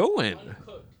you doing?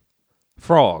 Uncooked.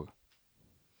 Frog.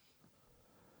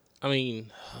 I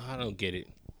mean, I don't get it.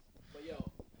 But yo,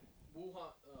 Wuhan,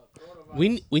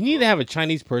 coronavirus. We need to have a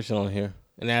Chinese person on here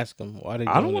and ask them why they.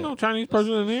 I don't doing want no that. Chinese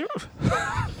person in here.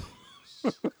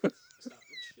 Stop with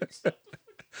shit. Stop.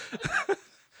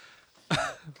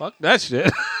 Fuck that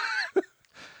shit.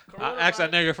 I asked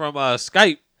that nigga from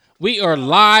Skype. We are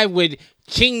live with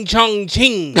Ching Chong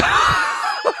Ching.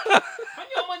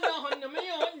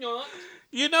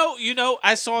 You know,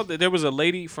 I saw that there was a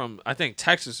lady from I think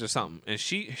Texas or something, and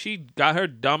she got her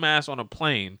dumb ass on a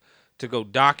plane to go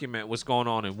document what's going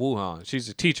on in Wuhan. She's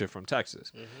a teacher from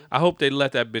Texas. I hope they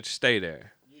let that bitch stay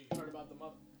there. You heard about the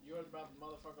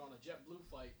motherfucker on a JetBlue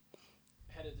flight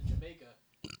headed to Jamaica,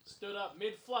 stood up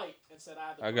mid-flight and said, "I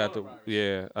have the coronavirus."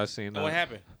 Yeah, I seen that. What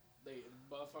happened? The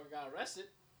motherfucker got arrested.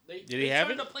 They he have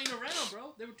turned it? the plane around,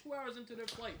 bro. They were 2 hours into their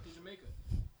flight to Jamaica.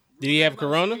 Did he have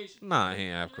corona? Nah, he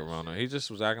ain't have corona. He just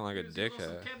was acting like a He was doing some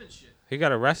dickhead. Kevin shit. He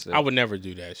got arrested. I would never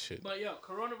do that shit. But yo,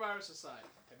 coronavirus aside,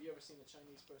 have you ever seen a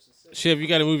Chinese person sick? Shit, if you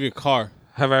got to move your car.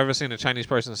 Have I ever seen a Chinese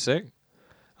person sick?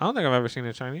 I don't think I've ever seen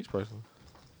a Chinese person.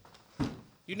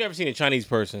 You never seen a Chinese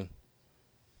person.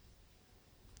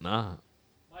 Nah.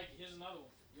 Mike, here's another one.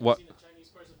 You What? ever seen a Chinese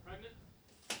person pregnant?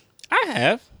 I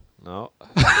have. No.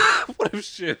 What if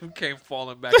shit came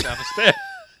falling back down the stairs?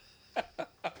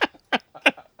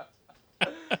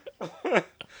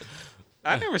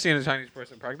 I've never seen a Chinese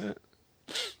person pregnant.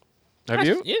 Have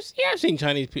you? Yes, yeah, I've seen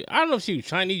Chinese people. I don't know if she was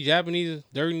Chinese, Japanese,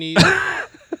 Dirty.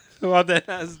 Well,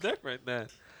 that's different then.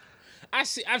 I've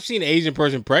seen an Asian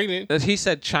person pregnant. He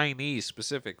said Chinese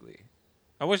specifically.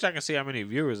 I wish I could see how many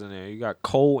viewers in there. You got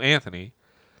Cole Anthony.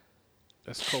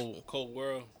 That's cold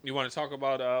world. You want to talk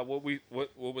about what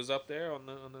was up there on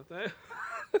the thing?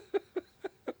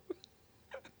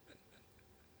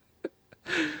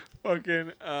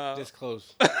 Fucking This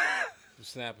close.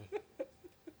 Snapping.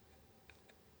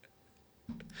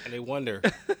 And they wonder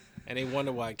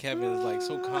why Kevin is like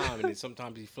so calm and then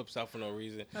sometimes he flips out for no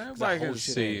reason. 'Cause everybody that whole can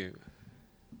shit see ain't- you.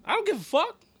 I don't give a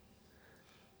fuck.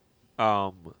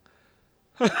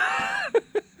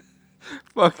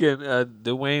 Fucking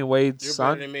Dwayne Wade's You're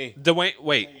son. better than me. Dwayne,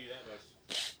 wait,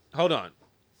 hold on.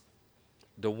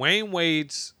 Dwayne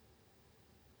Wade's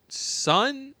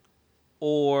son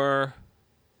or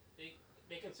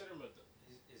They consider him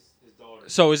his daughter.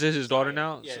 so is this his daughter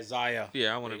now? Yeah, Zaya.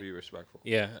 Yeah, I want to be respectful.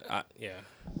 Yeah,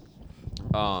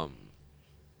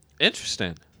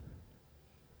 Interesting.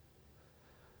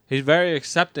 He's very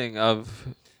accepting of.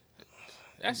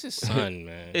 that's his son,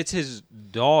 man. It's his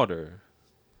daughter,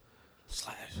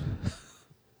 Slash.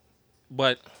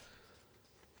 but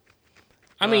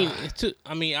I mean,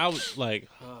 I was like,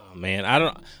 oh man,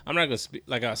 I'm not gonna speak.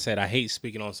 Like I said, I hate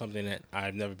speaking on something that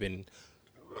I've never been.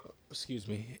 Excuse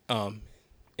me.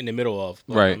 In the middle of.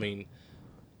 But, Right. I mean,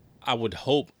 I would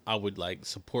hope I would like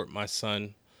support my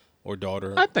son or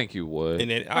daughter. I think you would.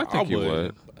 And then I think you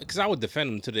would. because I would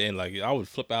defend them to the end. Like I would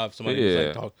flip out if somebody Yeah, was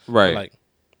like, talk, right. but, like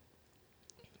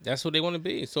that's what they want to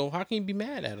be. So how can you be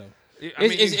mad at them? I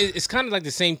mean, It's kind of like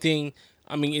the same thing.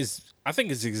 I mean, I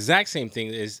think it's the exact same thing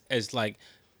as like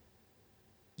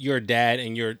you're a dad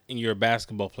and you're a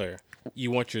basketball player.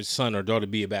 You want your son or daughter to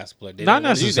be a basketball player. They Not don't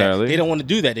wanna do that. necessarily. They don't want to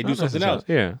do that. They do not something else.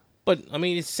 necessarily. Yeah, But I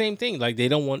mean, it's the same thing. Like they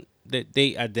don't want that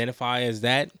they identify as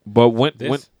that. but when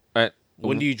This-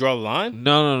 When do you draw the line?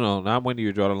 no, not when do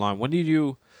you draw the line? When do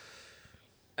you,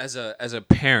 as a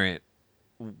parent,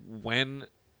 when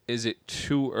is it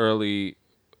too early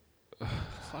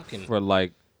Fucking. for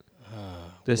like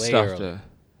this way stuff early. to?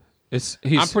 It's.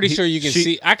 I'm pretty sure you can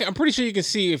see. I'm pretty sure you can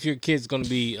see if your kid's gonna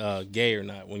be gay or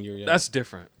not when you're young. That's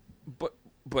different.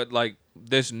 But like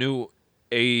this new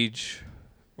age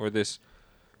or this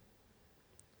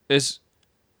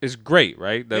is great,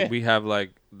 right? That Yeah. we have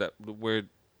like that we're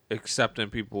accepting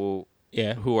people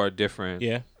yeah, who are different,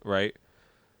 yeah. right?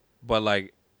 But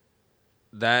like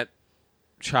that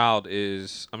child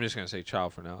is I'm just going to say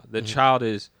child for now. The child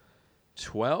is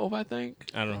 12, I think.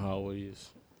 I don't know how old he is.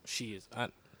 She is.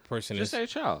 Person Just is. say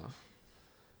child.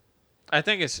 I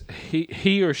think it's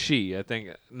he or she. I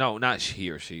think no, not he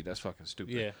or she. That's fucking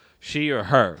stupid. Yeah. She or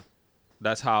her.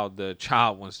 That's how the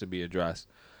child wants to be addressed.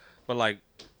 But like,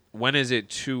 when is it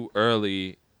too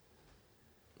early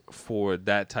for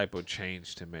that type of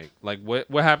change to make? Like, what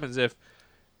happens if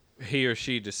he or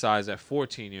she decides at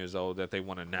 14 years old that they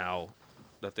want to now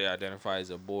that they identify as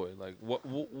a boy? Like, what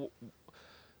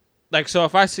like, so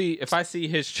if I see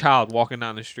his child walking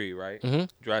down the street, right, Mhm.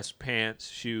 dress, pants,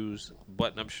 shoes,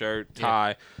 button-up shirt,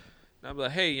 tie, and I'm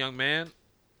like, hey, young man,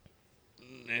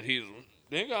 and he's,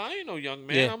 nigga, I ain't no young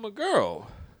man, Yeah. I'm a girl.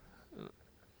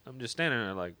 I'm just standing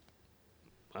there like,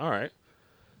 all right,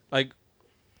 like,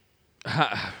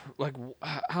 I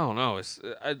don't know,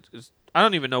 I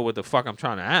don't even know what the fuck I'm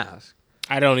trying to ask.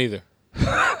 I don't either.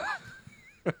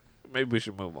 Maybe we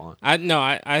should move on.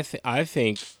 I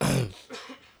think.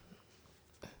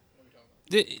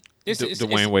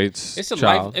 Dwayne Wade's It's a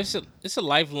child. it's a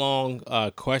lifelong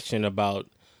question about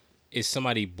is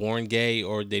somebody born gay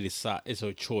or they decide it's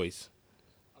a choice.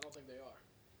 I don't think they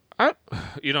are.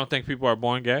 You don't think people are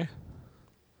born gay?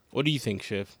 What do you think,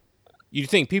 Shiv? You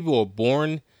think people are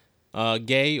born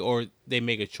gay or they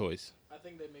make a choice? I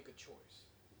think they make a choice.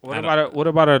 What I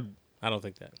about a I don't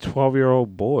think that.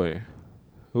 12-year-old boy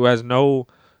who has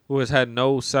had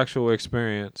no sexual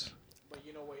experience? But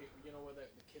you know where the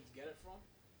kids get it from?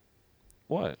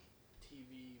 What?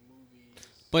 TV, movies.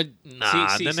 But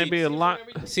Nah, then there'd be a lot.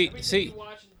 Everything see. you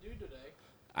watch and do today,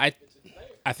 I it's there.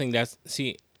 I think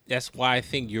that's why I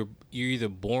think you're either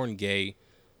born gay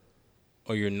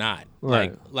or you're not.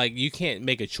 Right. Like you can't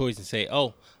make a choice and say,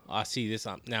 "Oh, I see this,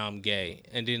 now I'm gay,"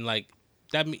 and then like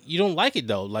that you don't like it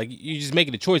though. Like you just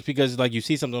making a choice because like you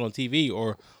see something on TV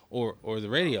or the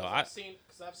radio. I've seen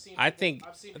I people- think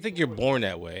I've seen I think people you're who are- born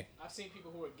that way I've seen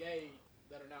people who are gay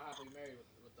that are now happily married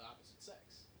with the opposite sex.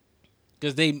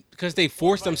 because they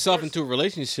force themselves into a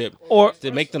relationship Or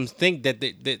to make them think that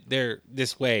they're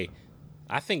this way.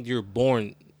 I think you're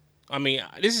born. I mean,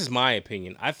 this is my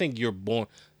opinion. I think you're born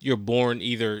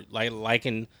either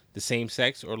liking the same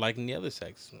sex or liking the other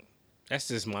sex. That's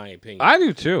just my opinion. I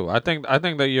do too. I think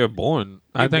that you're born.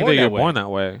 I think born that you're that way. born that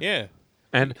way. yeah,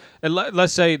 And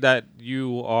let's say that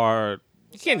you are.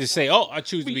 you can't just say, "Oh, I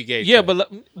choose to be gay." Yeah, today."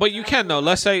 but you can though.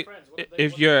 Let's say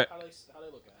if you're. How they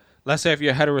look at it. Let's say if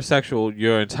you're heterosexual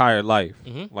your entire life,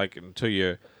 Mhm. like until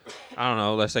you're, I don't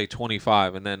know, let's say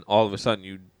 25, and then all of a sudden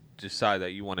you decide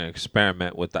that you want to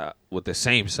experiment with the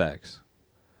same sex.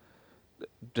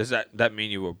 Does that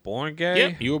mean you were born gay?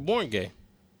 Yep, you were born gay.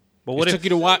 But what It if took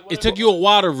you a while. It took you a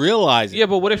while to realize it. yeah?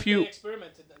 But what if They you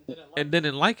experimented and didn't like and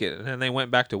didn't like it, and then they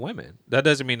went back to women? That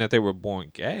doesn't mean that they were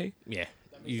born gay. Yeah.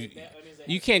 that means You that means they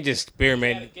you had- can't just they had a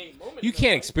experiment. gay moment You in their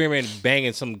can't life. experiment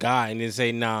banging some guy and then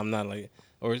say, "Nah, I'm not like,"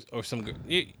 or some.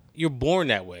 You're born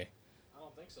that way. I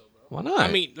don't think so, bro. Why not?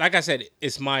 I mean, like I said,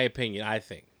 it's my opinion. I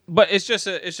think. But it's just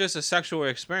a sexual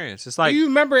experience. It's like Do you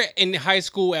remember in high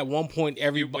school at one point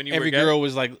every when you were gay? girl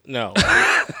was like no.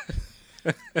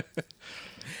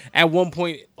 At one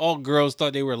point, all girls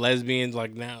thought they were lesbians.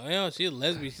 Like now, she's a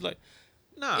lesbian. She's like,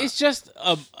 nah. it's just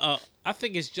I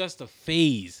think it's just a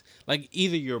phase. Like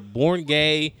either you're born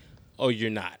gay or you're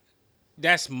not.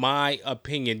 That's my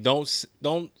opinion. Don't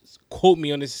quote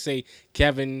me on this and say,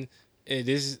 Kevin,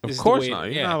 this Of is course the way,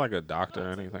 not. You're not like a doctor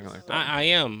or anything like that. I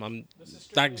am. I'm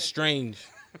Dr. Strange.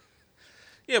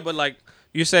 Yeah, but like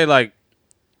you say, like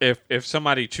if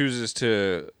somebody chooses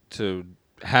to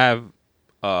have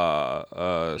No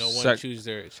one sex, choose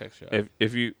their sexuality.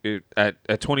 if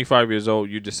at 25 years old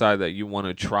you decide that you want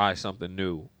to try something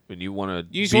new and you want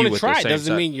to You just want to try. It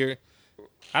doesn't mean you're.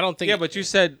 I don't think. Yeah, but you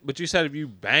said if you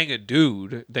bang a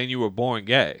dude, then you were born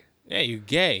gay. Yeah, you're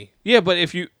gay. Yeah, but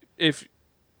if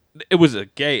it was a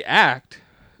gay act,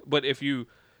 but if you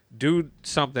do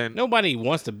something, Nobody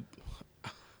wants to.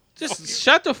 just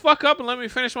shut the fuck up and let me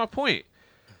finish my point.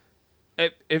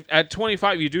 If at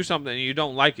 25 you do something and you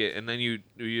don't like it, and then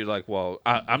you're like, well,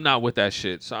 I'm not with that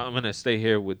shit, so I'm gonna stay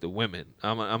here with the women.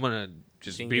 I'm gonna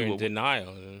just Then be you're in with.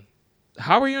 denial.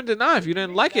 How are you in denial if you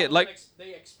didn't like it? Like,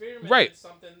 they experimented Right.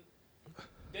 something,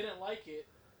 didn't like it.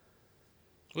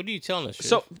 What are you telling us?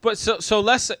 so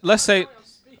let's say I'm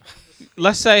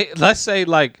speaking. let's say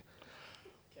like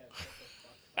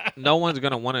no one's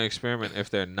gonna want to experiment if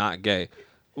they're not gay.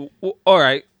 All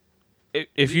right,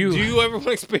 if you do you ever want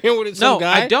to experiment with no, some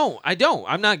guy? I don't.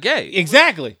 I'm not gay.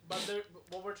 Exactly. But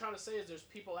what we're trying to say is there's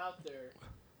people out there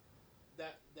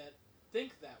that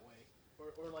think that way,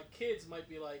 or like kids might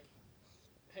be like,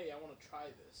 hey, I want to try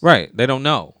this. Right? They don't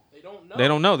know. They don't know. They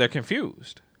don't know. They're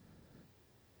confused.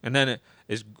 And then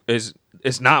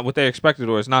it's not what they expected,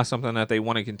 or it's not something that they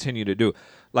want to continue to do.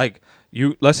 Like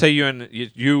let's say you're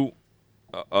in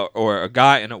or a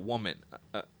guy and a woman,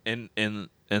 and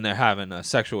they're having a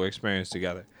sexual experience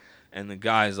together, and the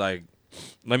guy's like,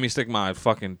 "Let me stick my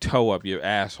fucking toe up your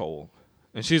asshole,"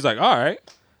 and she's like, "All right."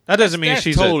 That doesn't mean That's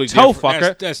she's totally a toe different.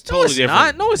 fucker. That's No, totally it's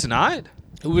different. not. No, it's not.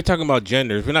 We're talking about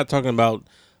genders. We're not talking about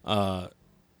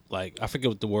like I forget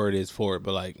what the word is for it,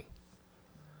 but like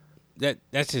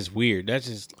that's just weird. That's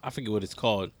just I forget what it's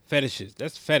called. Fetishes.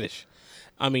 That's fetish.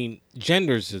 I mean,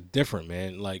 genders is different,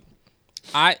 man. Like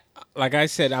I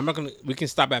said, I'm not gonna. We can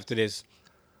stop after this.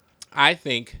 I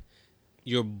think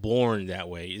you're born that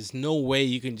way. There's no way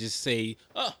you can just say,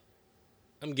 "Oh,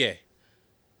 I'm gay."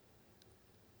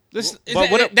 Listen,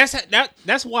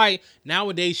 that's why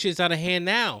nowadays shit's out of hand.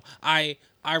 Now I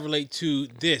relate to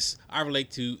this. I relate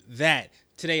to that.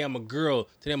 Today I'm a girl.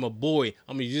 Today I'm a boy.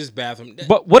 I'm gonna use this bathroom.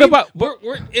 But what about?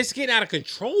 It's getting out of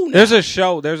control now. There's a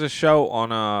show on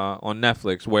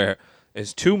Netflix where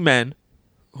it's two men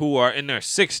who are in their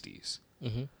 60s,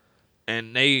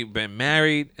 and they've been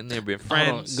married and they've been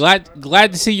friends.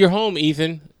 Glad to see you're home,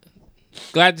 Ethan.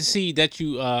 Glad to see that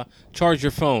you charge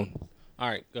your phone. All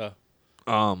right, go.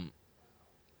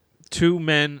 Two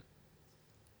men,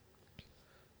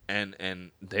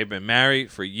 and they've been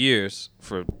married for years,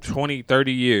 for 20,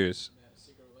 30 years.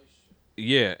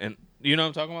 Yeah, and you know what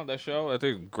I'm talking about, that show? I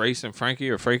think Grace and Frankie,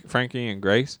 or Frankie and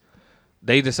Grace.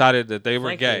 They decided that they were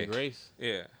Frankie gay. and Grace.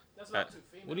 Yeah. That's not too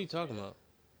female. What are you talking about?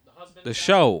 The husband. The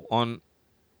show on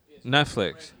is Netflix.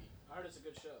 Frankie. I heard it's a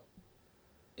good show.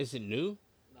 Is it new?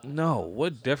 No,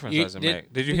 what difference does it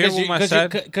make? Did you because hear what I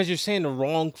said? Because you're saying the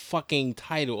wrong fucking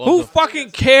title. Who of the, fucking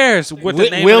cares what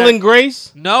the name Will of that? and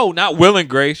Grace? No, not Will and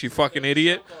Grace, you fucking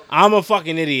idiot. I'm a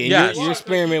fucking idiot. And Yes. you're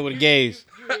experimenting with gays.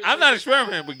 I'm not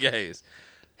experimenting with gays.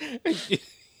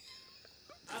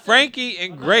 Frankie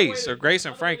and Grace, or Grace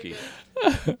and Frankie.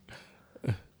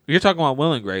 You're talking about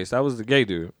Will and Grace. That was the gay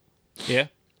dude. Yeah.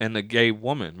 And the gay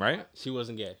woman, right? She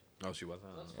wasn't gay. No, she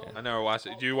wasn't. I never watched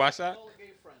it. Did you watch that? Call a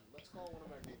gay friend. Let's call one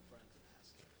of our gay friends and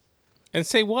ask him. And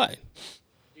say what?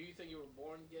 Do you think you were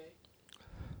born gay,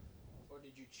 or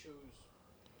did you choose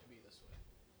to be this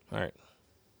way? All right.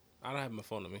 I don't have my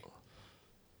phone on me.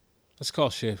 Let's call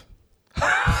Shiv.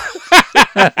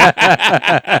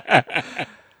 I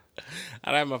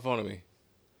don't have my phone on me.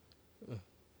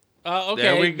 Okay.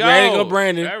 There we go. Ready to go,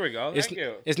 Brandon. There we go. It's, Thank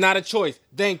you. It's not a choice.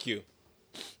 Thank you.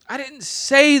 I didn't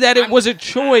say that it was a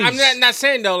choice. I'm not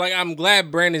saying though. Like I'm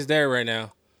glad Brandon's there right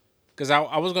now, because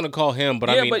I was gonna call him, but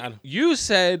yeah, I mean, but you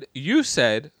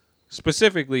said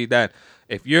specifically that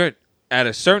if you're at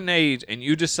a certain age and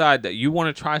you decide that you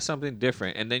want to try something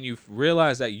different, and then you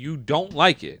realize that you don't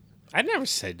like it. I never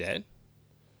said that.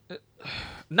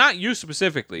 Not you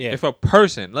specifically. Yeah. If a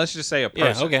person, let's just say a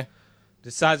person, Yeah. Okay.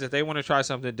 decides that they want to try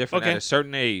something different Okay. at a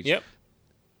certain age, Yep.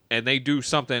 and they do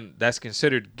something that's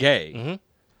considered gay, Mhm.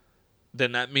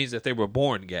 then that means that they were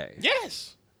born gay.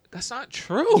 Yes. That's not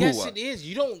true. Yes, it is.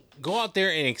 You don't go out there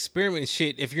and experiment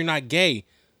shit if you're not gay.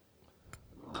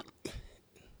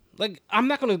 Like, I'm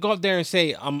not gonna go out there and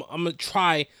say I'm gonna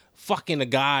try fucking a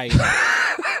guy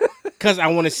because I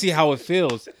want to see how it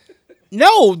feels.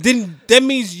 No, then that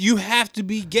means you have to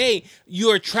be gay.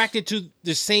 You're attracted to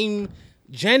the same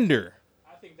gender.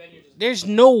 I think then you're just. There's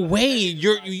no way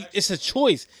it's a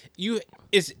choice.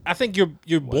 I think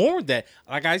you're born with that.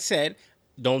 Like I said,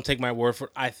 don't take my word for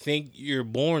it. I think you're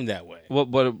born that way.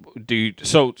 What do you?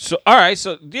 So all right.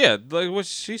 So yeah, like what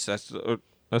she says.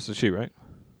 That's the she, right?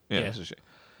 Yeah, that's the she.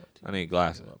 I need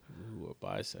glasses. Who are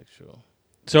bisexual?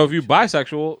 So if you're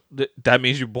bisexual, that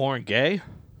means you're born gay.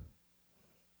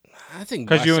 I think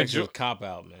 'Cause you bisexual enjoy- is a cop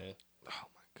out, man.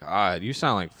 God, you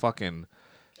sound like fucking.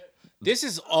 This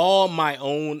is all my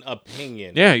own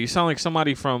opinion. Yeah, you sound like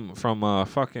somebody from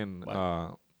fucking.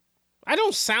 I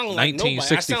don't sound like nobody. I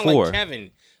sound 1964. like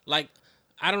Kevin. Like,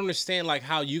 I don't understand like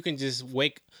how you can just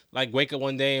wake up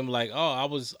one day and be like,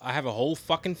 oh, I have a whole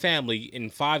fucking family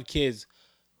and 5 kids.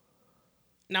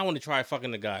 Now I want to try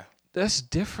fucking a guy. That's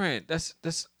different. That's.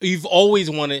 You've always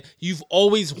wanted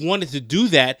to do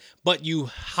that, but you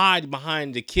hide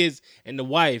behind the kids and the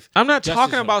wife. I'm not just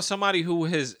talking as- about somebody who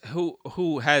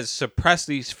has suppressed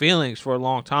these feelings for a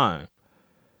long time.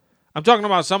 I'm talking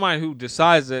about somebody who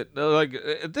decides that, like,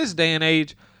 at this day and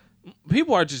age,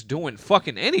 people are just doing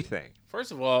fucking anything.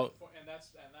 First of all, And that's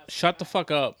shut the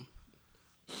fuck up.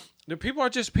 The people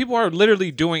are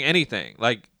literally doing anything.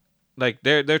 Like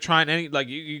they're trying any, like,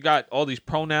 you got all these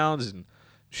pronouns and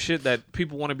shit that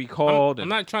people want to be called. I'm and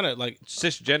not trying to like.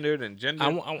 cisgendered and gendered.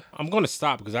 I'm going to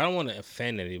stop because I don't want to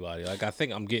offend anybody. Like, I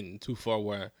think I'm getting too far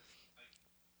where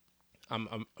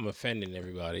I'm offending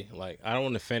everybody. Like, I don't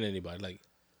want to offend anybody.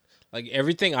 Like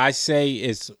everything I say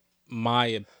is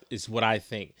what I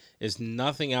think. There's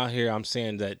nothing out here I'm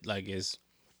saying that like is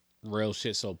real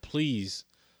shit. So please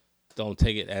don't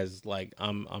take it as like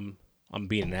I'm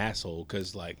being an asshole,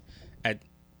 because like at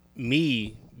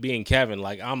me being Kevin,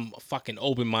 like I'm fucking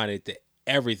open minded to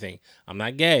everything. I'm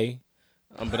not gay,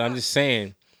 but I'm just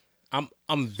saying I'm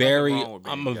a very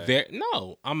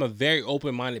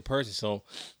open minded person. So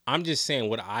I'm just saying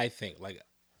what I think, like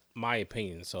my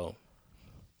opinion. So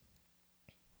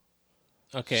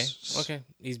okay,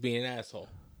 he's being an asshole.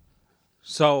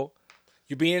 So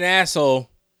You're being an asshole,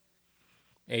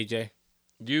 AJ.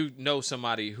 you know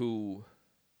somebody who,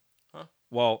 Huh?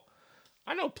 well,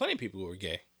 I know plenty of people who are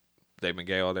gay. they've been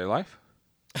gay all their life.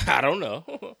 I don't know.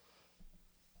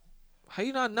 How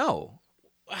you not know?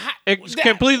 How- It that-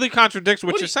 completely contradicts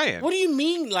what do you're you- saying. What do you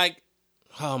mean? Like,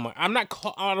 oh my! I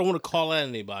don't want to call out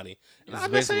anybody.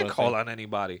 I'm not saying call out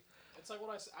anybody. It's like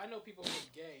what I know people who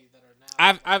are gay that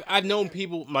are now. I've known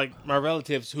people, like my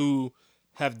relatives, who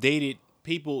have dated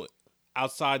people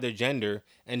outside their gender,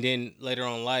 and then later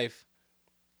on in life,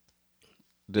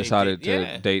 Decided did- to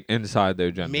yeah. date inside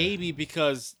their gender. maybe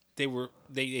because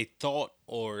they thought,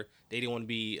 or they didn't want to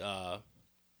be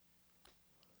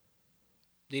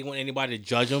they didn't want anybody to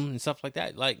judge them and stuff like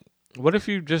that. Like, What if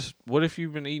you've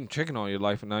been eating chicken all your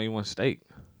life and now you want steak?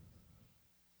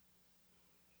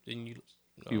 then you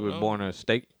You were born a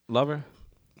steak lover?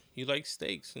 You like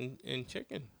steaks and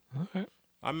chicken. Okay.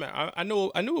 I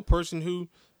knew a person who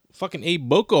fucking ate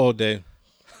boca all day,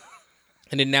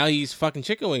 and then now he's fucking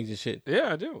chicken wings and shit.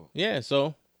 Yeah, I do. Yeah,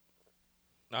 so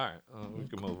All right. We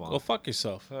can move on. go fuck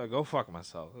yourself. Go fuck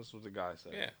myself. That's what the guy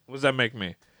said. Yeah. What does that make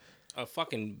me? A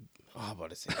fucking. Oh, I was about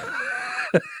to say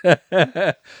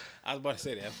that. I was about to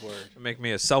say that F word. Make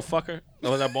me a self fucker?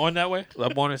 Was I born that way? Was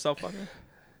I born a self fucker?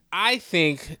 I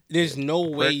think there's no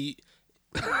way.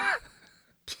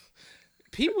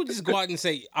 People just go out and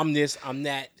say I'm this, I'm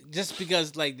that, just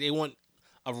because like they want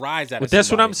a rise out of. But that's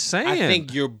what somebody. I'm saying. I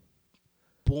think you're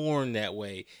born that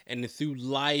way, and through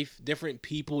life, different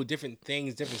people, different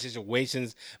things, different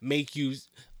situations make you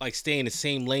like stay in the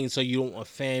same lane so you don't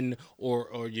offend,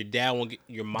 or your dad won't get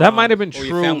your mom. That might have been or true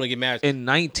your family get mad. in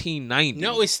 1990.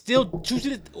 No, it's still true to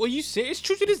this. Well, you say it's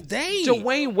true to this day.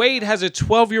 Dwayne Wade has a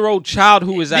 12-year-old child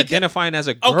who is Because- identifying as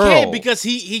a girl. Okay, because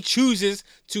he chooses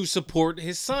to support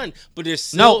his son, but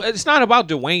there's No, still, it's not about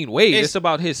Dwayne Wade. It's, It's-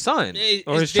 about his son or his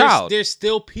there's, child. There's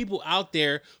still people out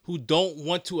there who don't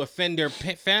want to offend their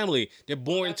family. They're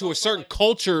born into a certain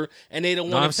culture and they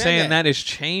don't No, want to I'm offend saying that is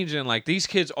changing. Like, these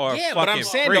kids are Yeah, fucking but I'm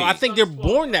saying free. though, I think they're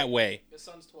born that way. His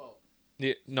son's 12,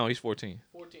 Yeah, no, he's 14.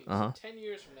 14. Uh-huh. So 10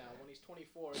 years from now, when he's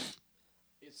 24,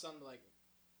 his son like,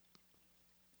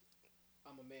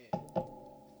 I'm a man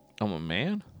I'm a man?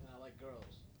 and I like girls.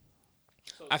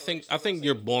 So, I so- think so I think let's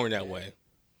you're say- born that way.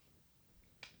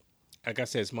 Like I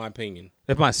said, it's my opinion.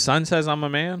 If my son says I'm a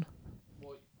man,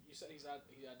 Well, you said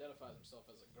he identifies himself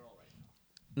as a girl right now.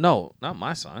 No, not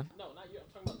my son. No, not you.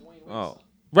 I'm talking about Dwayne Wade's Oh,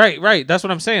 son. right. That's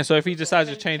what I'm saying. So if he decides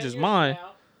to 10 change his years mind, from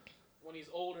now, when he's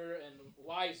older and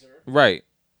wiser, right?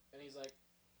 and he's like,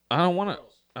 I don't want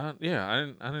girls. to.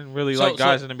 Yeah, I didn't really So- like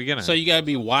guys so- in the beginning. So you gotta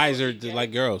be wiser to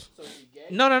like girls. So is he gay?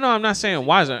 no. I'm not saying Is he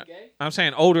wiser. gay? I'm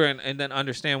saying older and then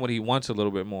understand what he wants a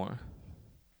little bit more.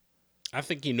 I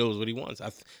think he knows what he wants. I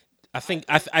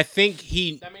think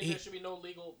he. That means there should be no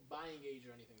legal buying age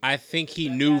or anything. I think If he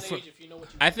at knew that from. age, if you know what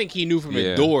you I want, think he knew from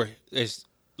Yeah. the door. It's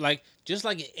like just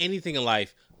like anything in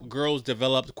life, girls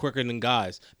develop quicker than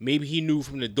guys. Maybe he knew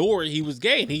from the door he was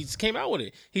gay and he just came out with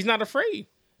it. He's not afraid.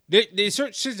 There's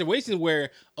certain situations where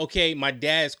okay, my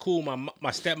dad's cool,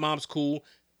 my stepmom's cool.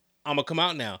 I'm gonna come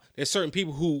out now. There's certain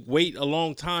people who wait a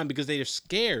long time because they're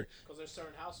scared. because there's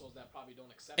certain households that probably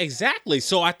don't accept that. Exactly.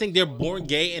 So I think they're born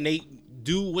gay and they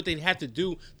do what they have to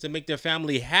do to make their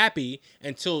family happy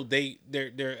until they're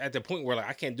at the point where like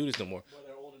I can't do this no more. Where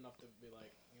they're old enough to be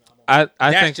like, I'm I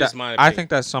That's think just that my I opinion. think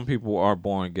that some people are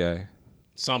born gay.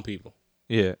 Some people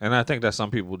Yeah, and I think that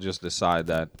some people just decide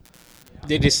that.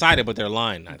 they decided, but they're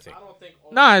lying. I think. I don't think.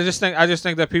 No, I just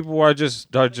think that people are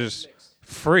just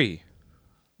free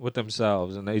with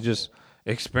themselves and they just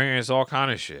experience all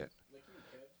kind of shit.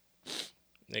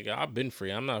 Nigga, I've been free.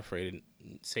 I'm not afraid to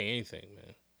say anything,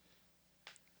 man.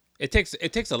 It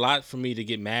takes a lot for me to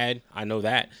get mad. I know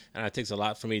that, and it takes a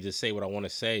lot for me to say what I want to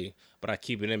say. But I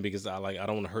keep it in because I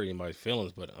don't want to hurt anybody's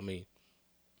feelings. But I mean,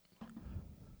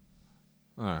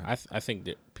 All right, I think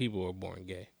that people are born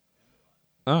gay,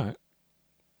 all right.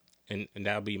 and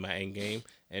that'll be my end game.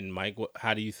 And Mike,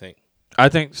 how do you think? I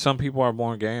think some people are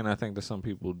born gay, and I think that some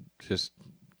people just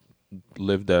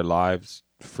live their lives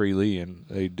freely and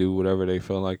they do whatever they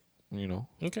feel like,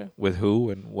 Okay. with who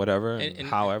and whatever and,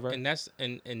 however. and that's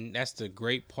the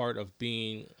great part of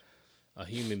being a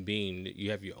human being. That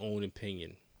you have your own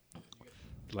opinion.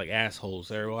 Like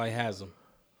assholes, everybody has them.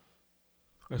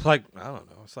 It's like I don't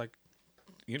know. It's like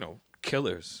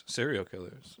killers, serial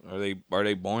killers. Are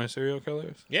they born serial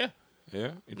killers? Yeah,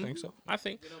 Yeah, you think so? I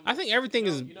think everything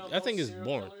is most I think is serial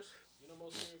born. Killers,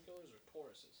 most serial killers are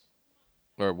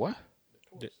Tauruses. Or what?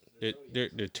 They're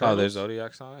Oh, turtles. there's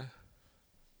zodiac sign.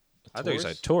 I thought you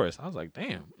said Taurus. I was like,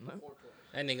 damn.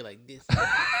 That nigga like this.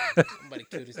 Somebody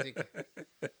kill this nigga.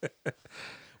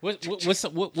 What?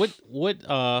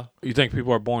 You think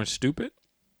people are born stupid?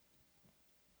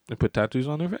 They put tattoos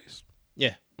on their face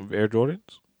Yeah. with Air Jordans.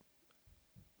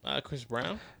 Chris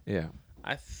Brown. Yeah,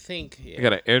 I think. he Yeah.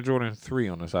 got an Air Jordan 3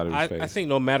 on the side of his face. I think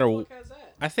no matter. What has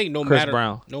that? I think no Chris matter.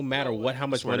 Brown. No matter what, how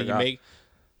much Swear money to you God. make,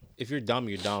 if you're dumb,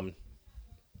 you're dumb.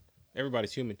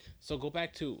 Everybody's human. So go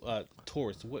back to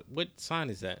Taurus. What sign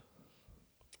is that?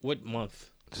 What month?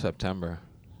 September,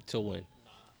 Till when?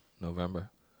 November.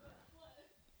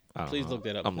 I don't Please know. look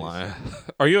that up. I'm please. lying.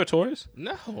 Are you a Taurus?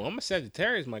 No, I'm a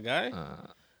Sagittarius, my guy.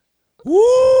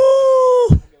 Woo!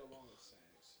 Get along with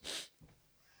Sags.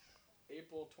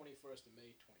 April 21st to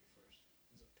May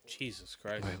 21st. Jesus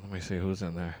Christ. Wait, let me see who's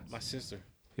in there. My sister.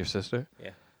 Your sister?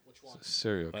 Which one?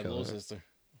 Serial My killer. little sister.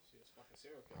 She was fucking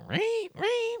serial killer.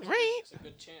 It's a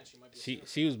good chance she might be. a serial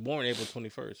She was born April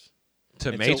 21st.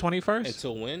 To May Until- 21st?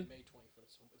 Until when? May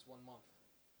 21st. It's 1 month.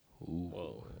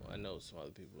 Whoa, I know some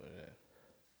other people are that.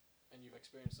 And you've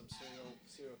experienced some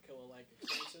serial killer like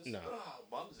experiences? No.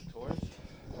 Mom's a Taurus.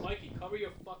 Mikey, cover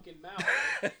your fucking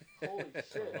mouth. Holy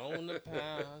shit. On the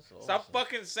pass. Stop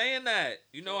fucking saying that.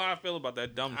 You know how I feel about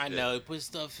that dumb I shit. know. Put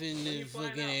stuff in the you flying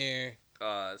fucking out?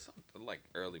 air. Something like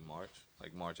early March,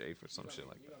 like March 8th or some shit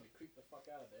like You're that. gonna be creeped the fuck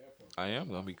out of the airport. I am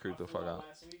gonna be creeped the fuck out.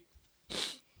 Last week,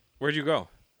 Where'd you go?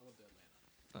 I went to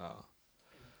Atlanta. Oh,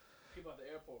 People at the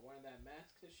airport wearing that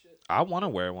mask and shit. I want to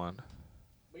wear one.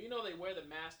 But they wear the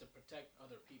mask to protect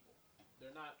other people. They're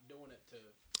not doing it to.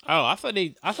 Oh, I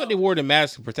thought they wore the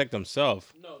mask to protect themselves.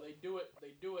 No, they do it.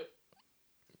 They do it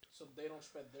so they don't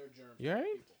spread their germs. You to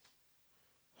alright? people.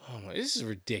 Oh my, this is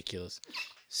ridiculous.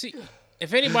 See,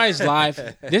 if anybody's live,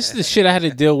 this is the shit I had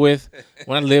to deal with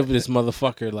when I lived with this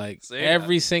motherfucker like See,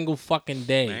 every single fucking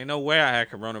day. Ain't no way I had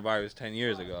coronavirus 10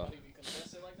 years ago. But if you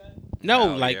contest it like that, No,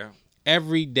 Hell like yeah.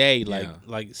 every day, Yeah.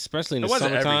 like especially in It the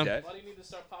wasn't every summertime. day. why do you need to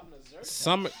start popping a Zerk?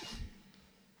 Summer.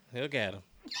 Look at him.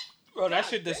 Bro, that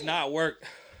shit does not work.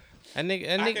 That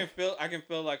nigga. I can feel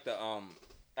like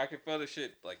I can feel the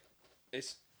shit like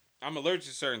I'm allergic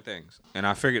to certain things, and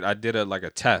I figured I did a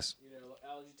test. You know,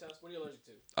 allergy test. What are you allergic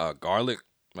to? Garlic.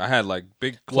 I had like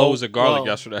big cloves of garlic well,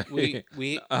 yesterday.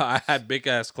 we I had big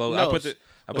ass cloves. No, I put it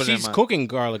in she's my, cooking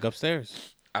garlic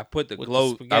upstairs. I put the with the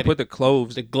cloves. I spaghetti. put the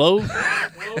cloves. The globe,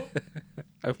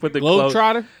 I put the cloves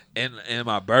globetrotter. in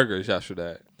my burgers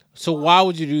yesterday. So why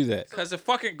would you do that? Because the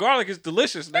fucking garlic is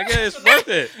delicious, nigga. It's worth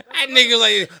it. That nigga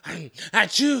like, I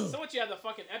chew. So what, you had the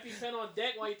fucking EpiPen on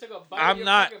deck while you took a bite? of I'm your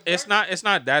not. fucking It's burger? not. It's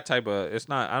not that type of. It's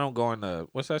not. I don't go into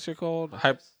what's that shit called?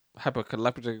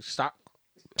 Hypercaleptic shock.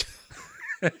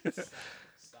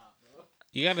 Stop, bro.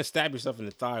 You gotta stab yourself in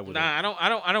the thigh with it. Nah,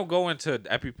 I don't go into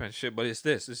EpiPen shit, but it's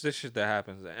this shit that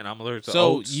happens, and I'm allergic to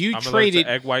So oats. you I'm allergic to traded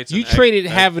egg whites. You and traded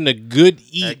egg, having a good egg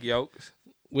eat yolks.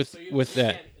 with So you that.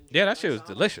 can't enjoy Yeah, a that shit nice was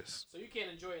omelet? delicious. So you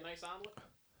can't enjoy a nice omelet?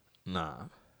 Nah,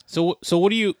 So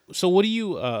what are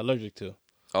you allergic to?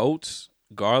 oats,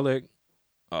 garlic.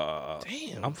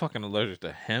 Damn. I'm fucking allergic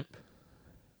to hemp.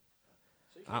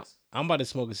 So you can't I'm about to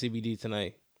smoke a CBD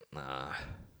tonight. Nah,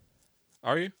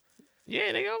 are you?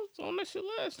 Yeah, nigga, I was on that shit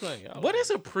last night. What is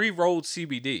a pre-rolled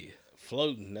CBD?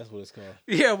 floating? That's what it's called.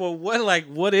 Yeah, well,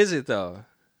 what is it though?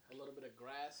 a little bit of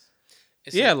grass.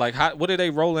 It's Yeah, like what are they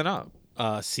rolling up?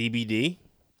 CBD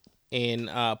and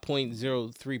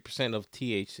 0.03% of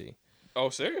THC. Oh,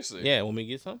 seriously? Yeah, want me to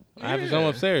get some? I have some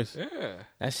upstairs. Yeah.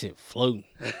 That shit floating.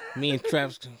 Me and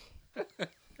Travis. I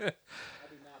do not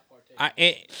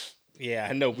partake. Yeah,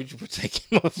 I know, but you partake,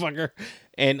 motherfucker.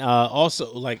 And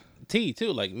also like tea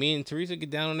too. Like me and Teresa get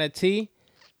down on that tea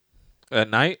At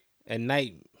night? at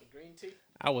night. Green tea.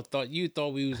 I would thought you thought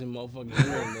we was in motherfucking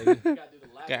England, nigga. You gotta do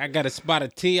the lab. I got a spot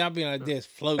of tea. I'll be like this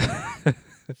floating.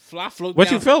 I float. What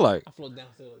down, you feel like? I float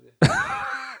downstairs like this.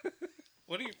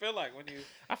 What do you feel like when you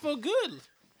I feel good.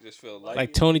 just feel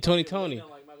Like Tony. You're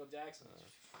like Michael Jackson.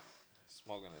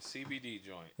 smoking a CBD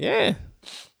joint? Yeah.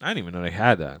 I didn't even know they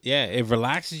had that. Yeah, it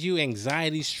relaxes you,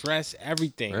 anxiety, stress,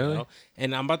 everything. Really? You know?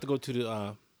 And I'm about to go to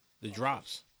the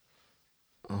drops.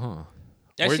 Uh-huh.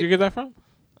 That Where'd shit- you get that from?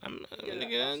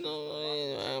 Nigga, I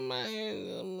know my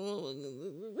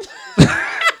hands.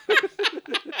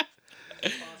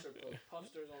 Sponsor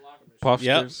Puffsters on Locker Room.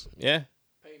 Yep. Puffsters? Yeah.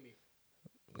 Pay me.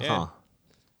 Yeah. Huh.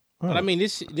 But I mean,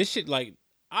 this shit, like,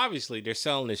 obviously they're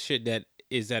selling this shit that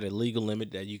is at a legal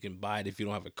limit that you can buy it if you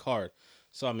don't have a card.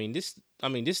 So I mean, this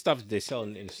stuff that they're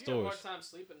selling in the If you have a stores. hard time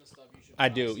sleeping and stuff, you should. I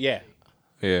try do, CBD. yeah.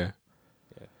 Yeah.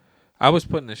 I was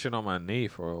putting this shit on my knee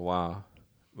for a while.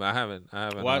 But I haven't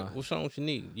Why? What's wrong with your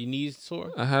knee? Your knees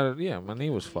sore? I had it, yeah, my knee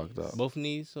was fucked up. Both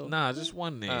knees? So Nah, just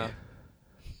one knee. Uh.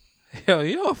 Yo,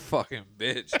 you're a fucking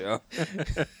bitch, yo.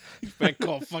 man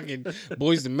call fucking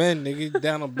boys to men, nigga,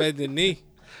 down on bed to knee.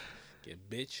 Get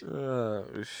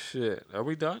bitch. Shit. Are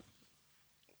we done?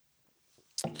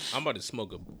 I'm about to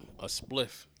smoke a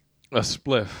spliff. A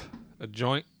spliff. A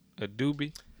joint? A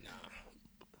doobie? Nah.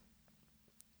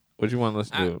 What you want to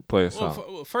listen to? Play a song.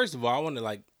 Well, first of all, I want to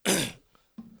like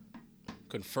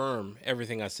confirm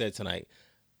everything I said tonight.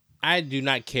 I do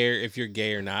not care if you're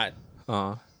gay or not,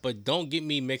 but don't get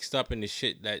me mixed up in the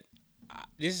shit that.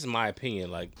 This is my opinion.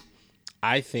 Like,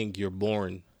 I think you're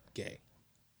born gay.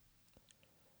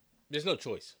 There's no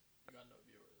choice.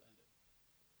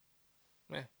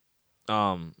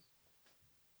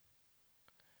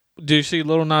 Do you see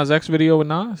Lil Nas X video with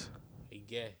Nas? He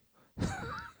gay. He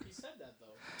said that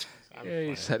though. Yeah,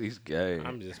 he said he's gay.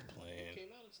 I'm just playing. Came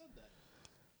out and said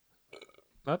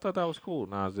that. I thought that was cool.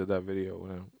 Nas did that video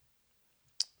with him.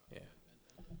 Yeah.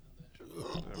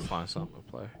 I'll find something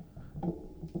to play.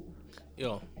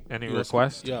 Yo. Any you wanna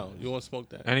requests? Yo, you want to smoke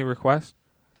that? Any requests?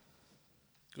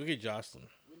 Go get Jocelyn.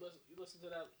 You listen to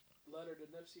that letter to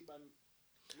Nipsey by.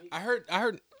 I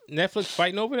heard Netflix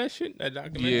fighting over that shit. That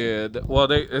documentary.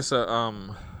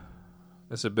 Yeah.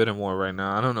 It's a bit of more right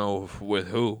now. I don't know with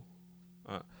who.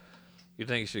 You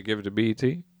think you should give it to BET?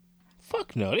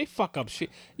 Fuck no, they fuck up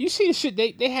shit. You see the shit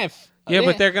they have. Yeah,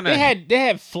 but they're gonna- They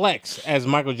had Flex as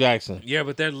Michael Jackson. Yeah,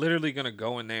 but they're literally gonna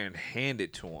go in there and hand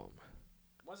it to him.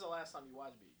 When's the last time you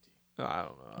watched BET? I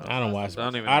don't know. I don't watch. I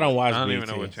don't even. I don't watch. I don't BET. even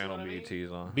know what channel BET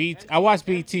is on. I watch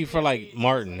BET for like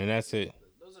Martin, and that's it.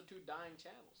 Those are two dying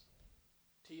channels.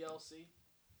 TLC,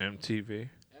 MTV.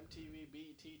 MTV,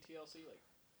 BET, TLC.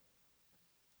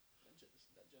 Like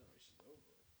that generation's over.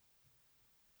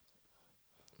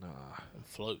 Nah. I'm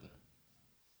floating.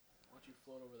 Why don't you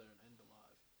float over there and end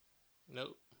alive?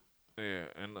 Nope.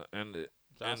 Yeah, and it.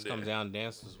 Josh comes down and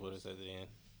dances with us at the end.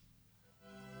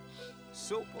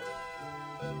 Super.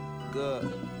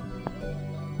 Good.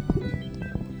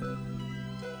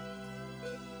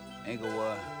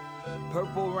 Inglewood.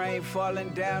 Purple rain falling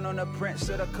down on the prince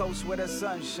of the coast where the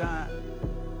sun shine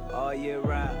all year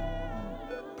round.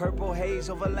 Purple haze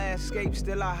over landscape,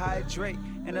 still I hydrate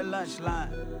in the lunch line.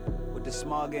 with the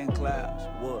smog and clouds.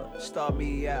 What? Start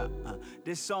me out.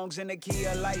 This song's in the key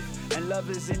of life, and love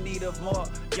is in need of more.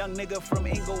 Young nigga from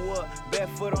Inglewood,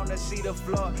 barefoot on the cedar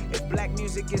floor. If black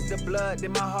music is the blood,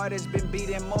 then my heart has been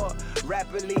beating more.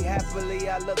 Rapidly, happily,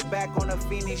 I look back on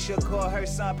Afeni Shakur. Her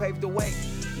son paved the way.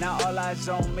 Now all eyes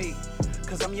on me.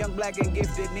 Cause I'm young, black, and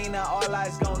gifted. Nina, all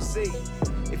eyes gon' see.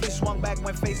 If you swung back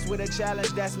when faced with a challenge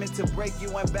that's meant to break you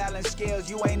and balance scales,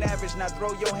 you ain't average. Now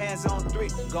throw your hands on 3.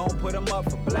 Gon' put them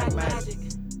up for black magic.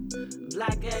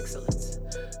 Black excellence,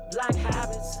 black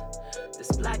habits,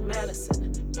 this black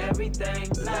medicine, everything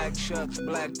black chucks,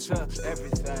 black tucks,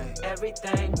 everything.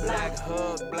 Everything black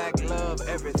hug, black love,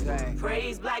 everything.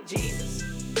 Praise black Jesus,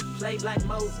 play black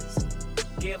Moses,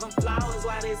 give them flowers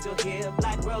while they still here,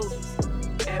 black roses.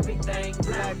 Everything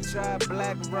black tie,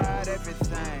 black ride,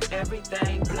 everything.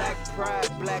 Everything black pride,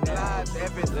 black lives,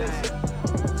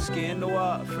 everything. Skin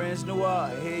noir, friends noir,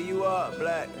 here you are,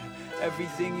 black.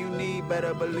 Everything you need,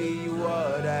 better believe you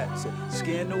are that.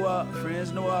 Skin noir,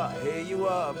 friends noir, here you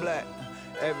are, black.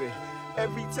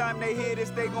 Every time they hear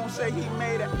this, they gon' say he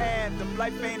made an anthem.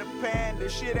 Life ain't a panda,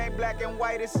 shit ain't black and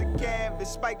white, it's a canvas.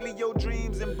 Spike Lee your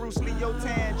dreams and Bruce Lee your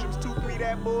tantrums. 2-3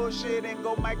 that bullshit and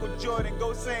go Michael Jordan,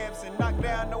 go Samson. Knock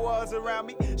down the walls around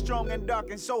me, strong and dark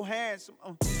and so handsome.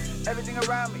 Everything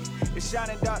around me is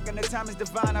shining dark and the time is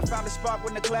divine. I found a spark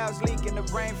when the clouds leak and the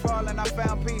rain fall and I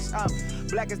found peace.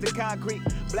 Black as the concrete,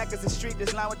 black as the street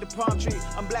that's lined with the palm tree.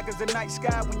 I'm black as the night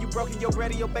sky when you broken your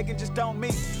bread and your bacon just don't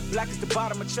meet. Black as the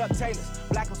bottom of Chuck Taylor's,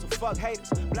 black on some fuck haters.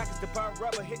 Black as the burnt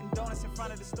rubber hitting donuts in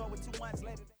front of the store with 2 months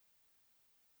later.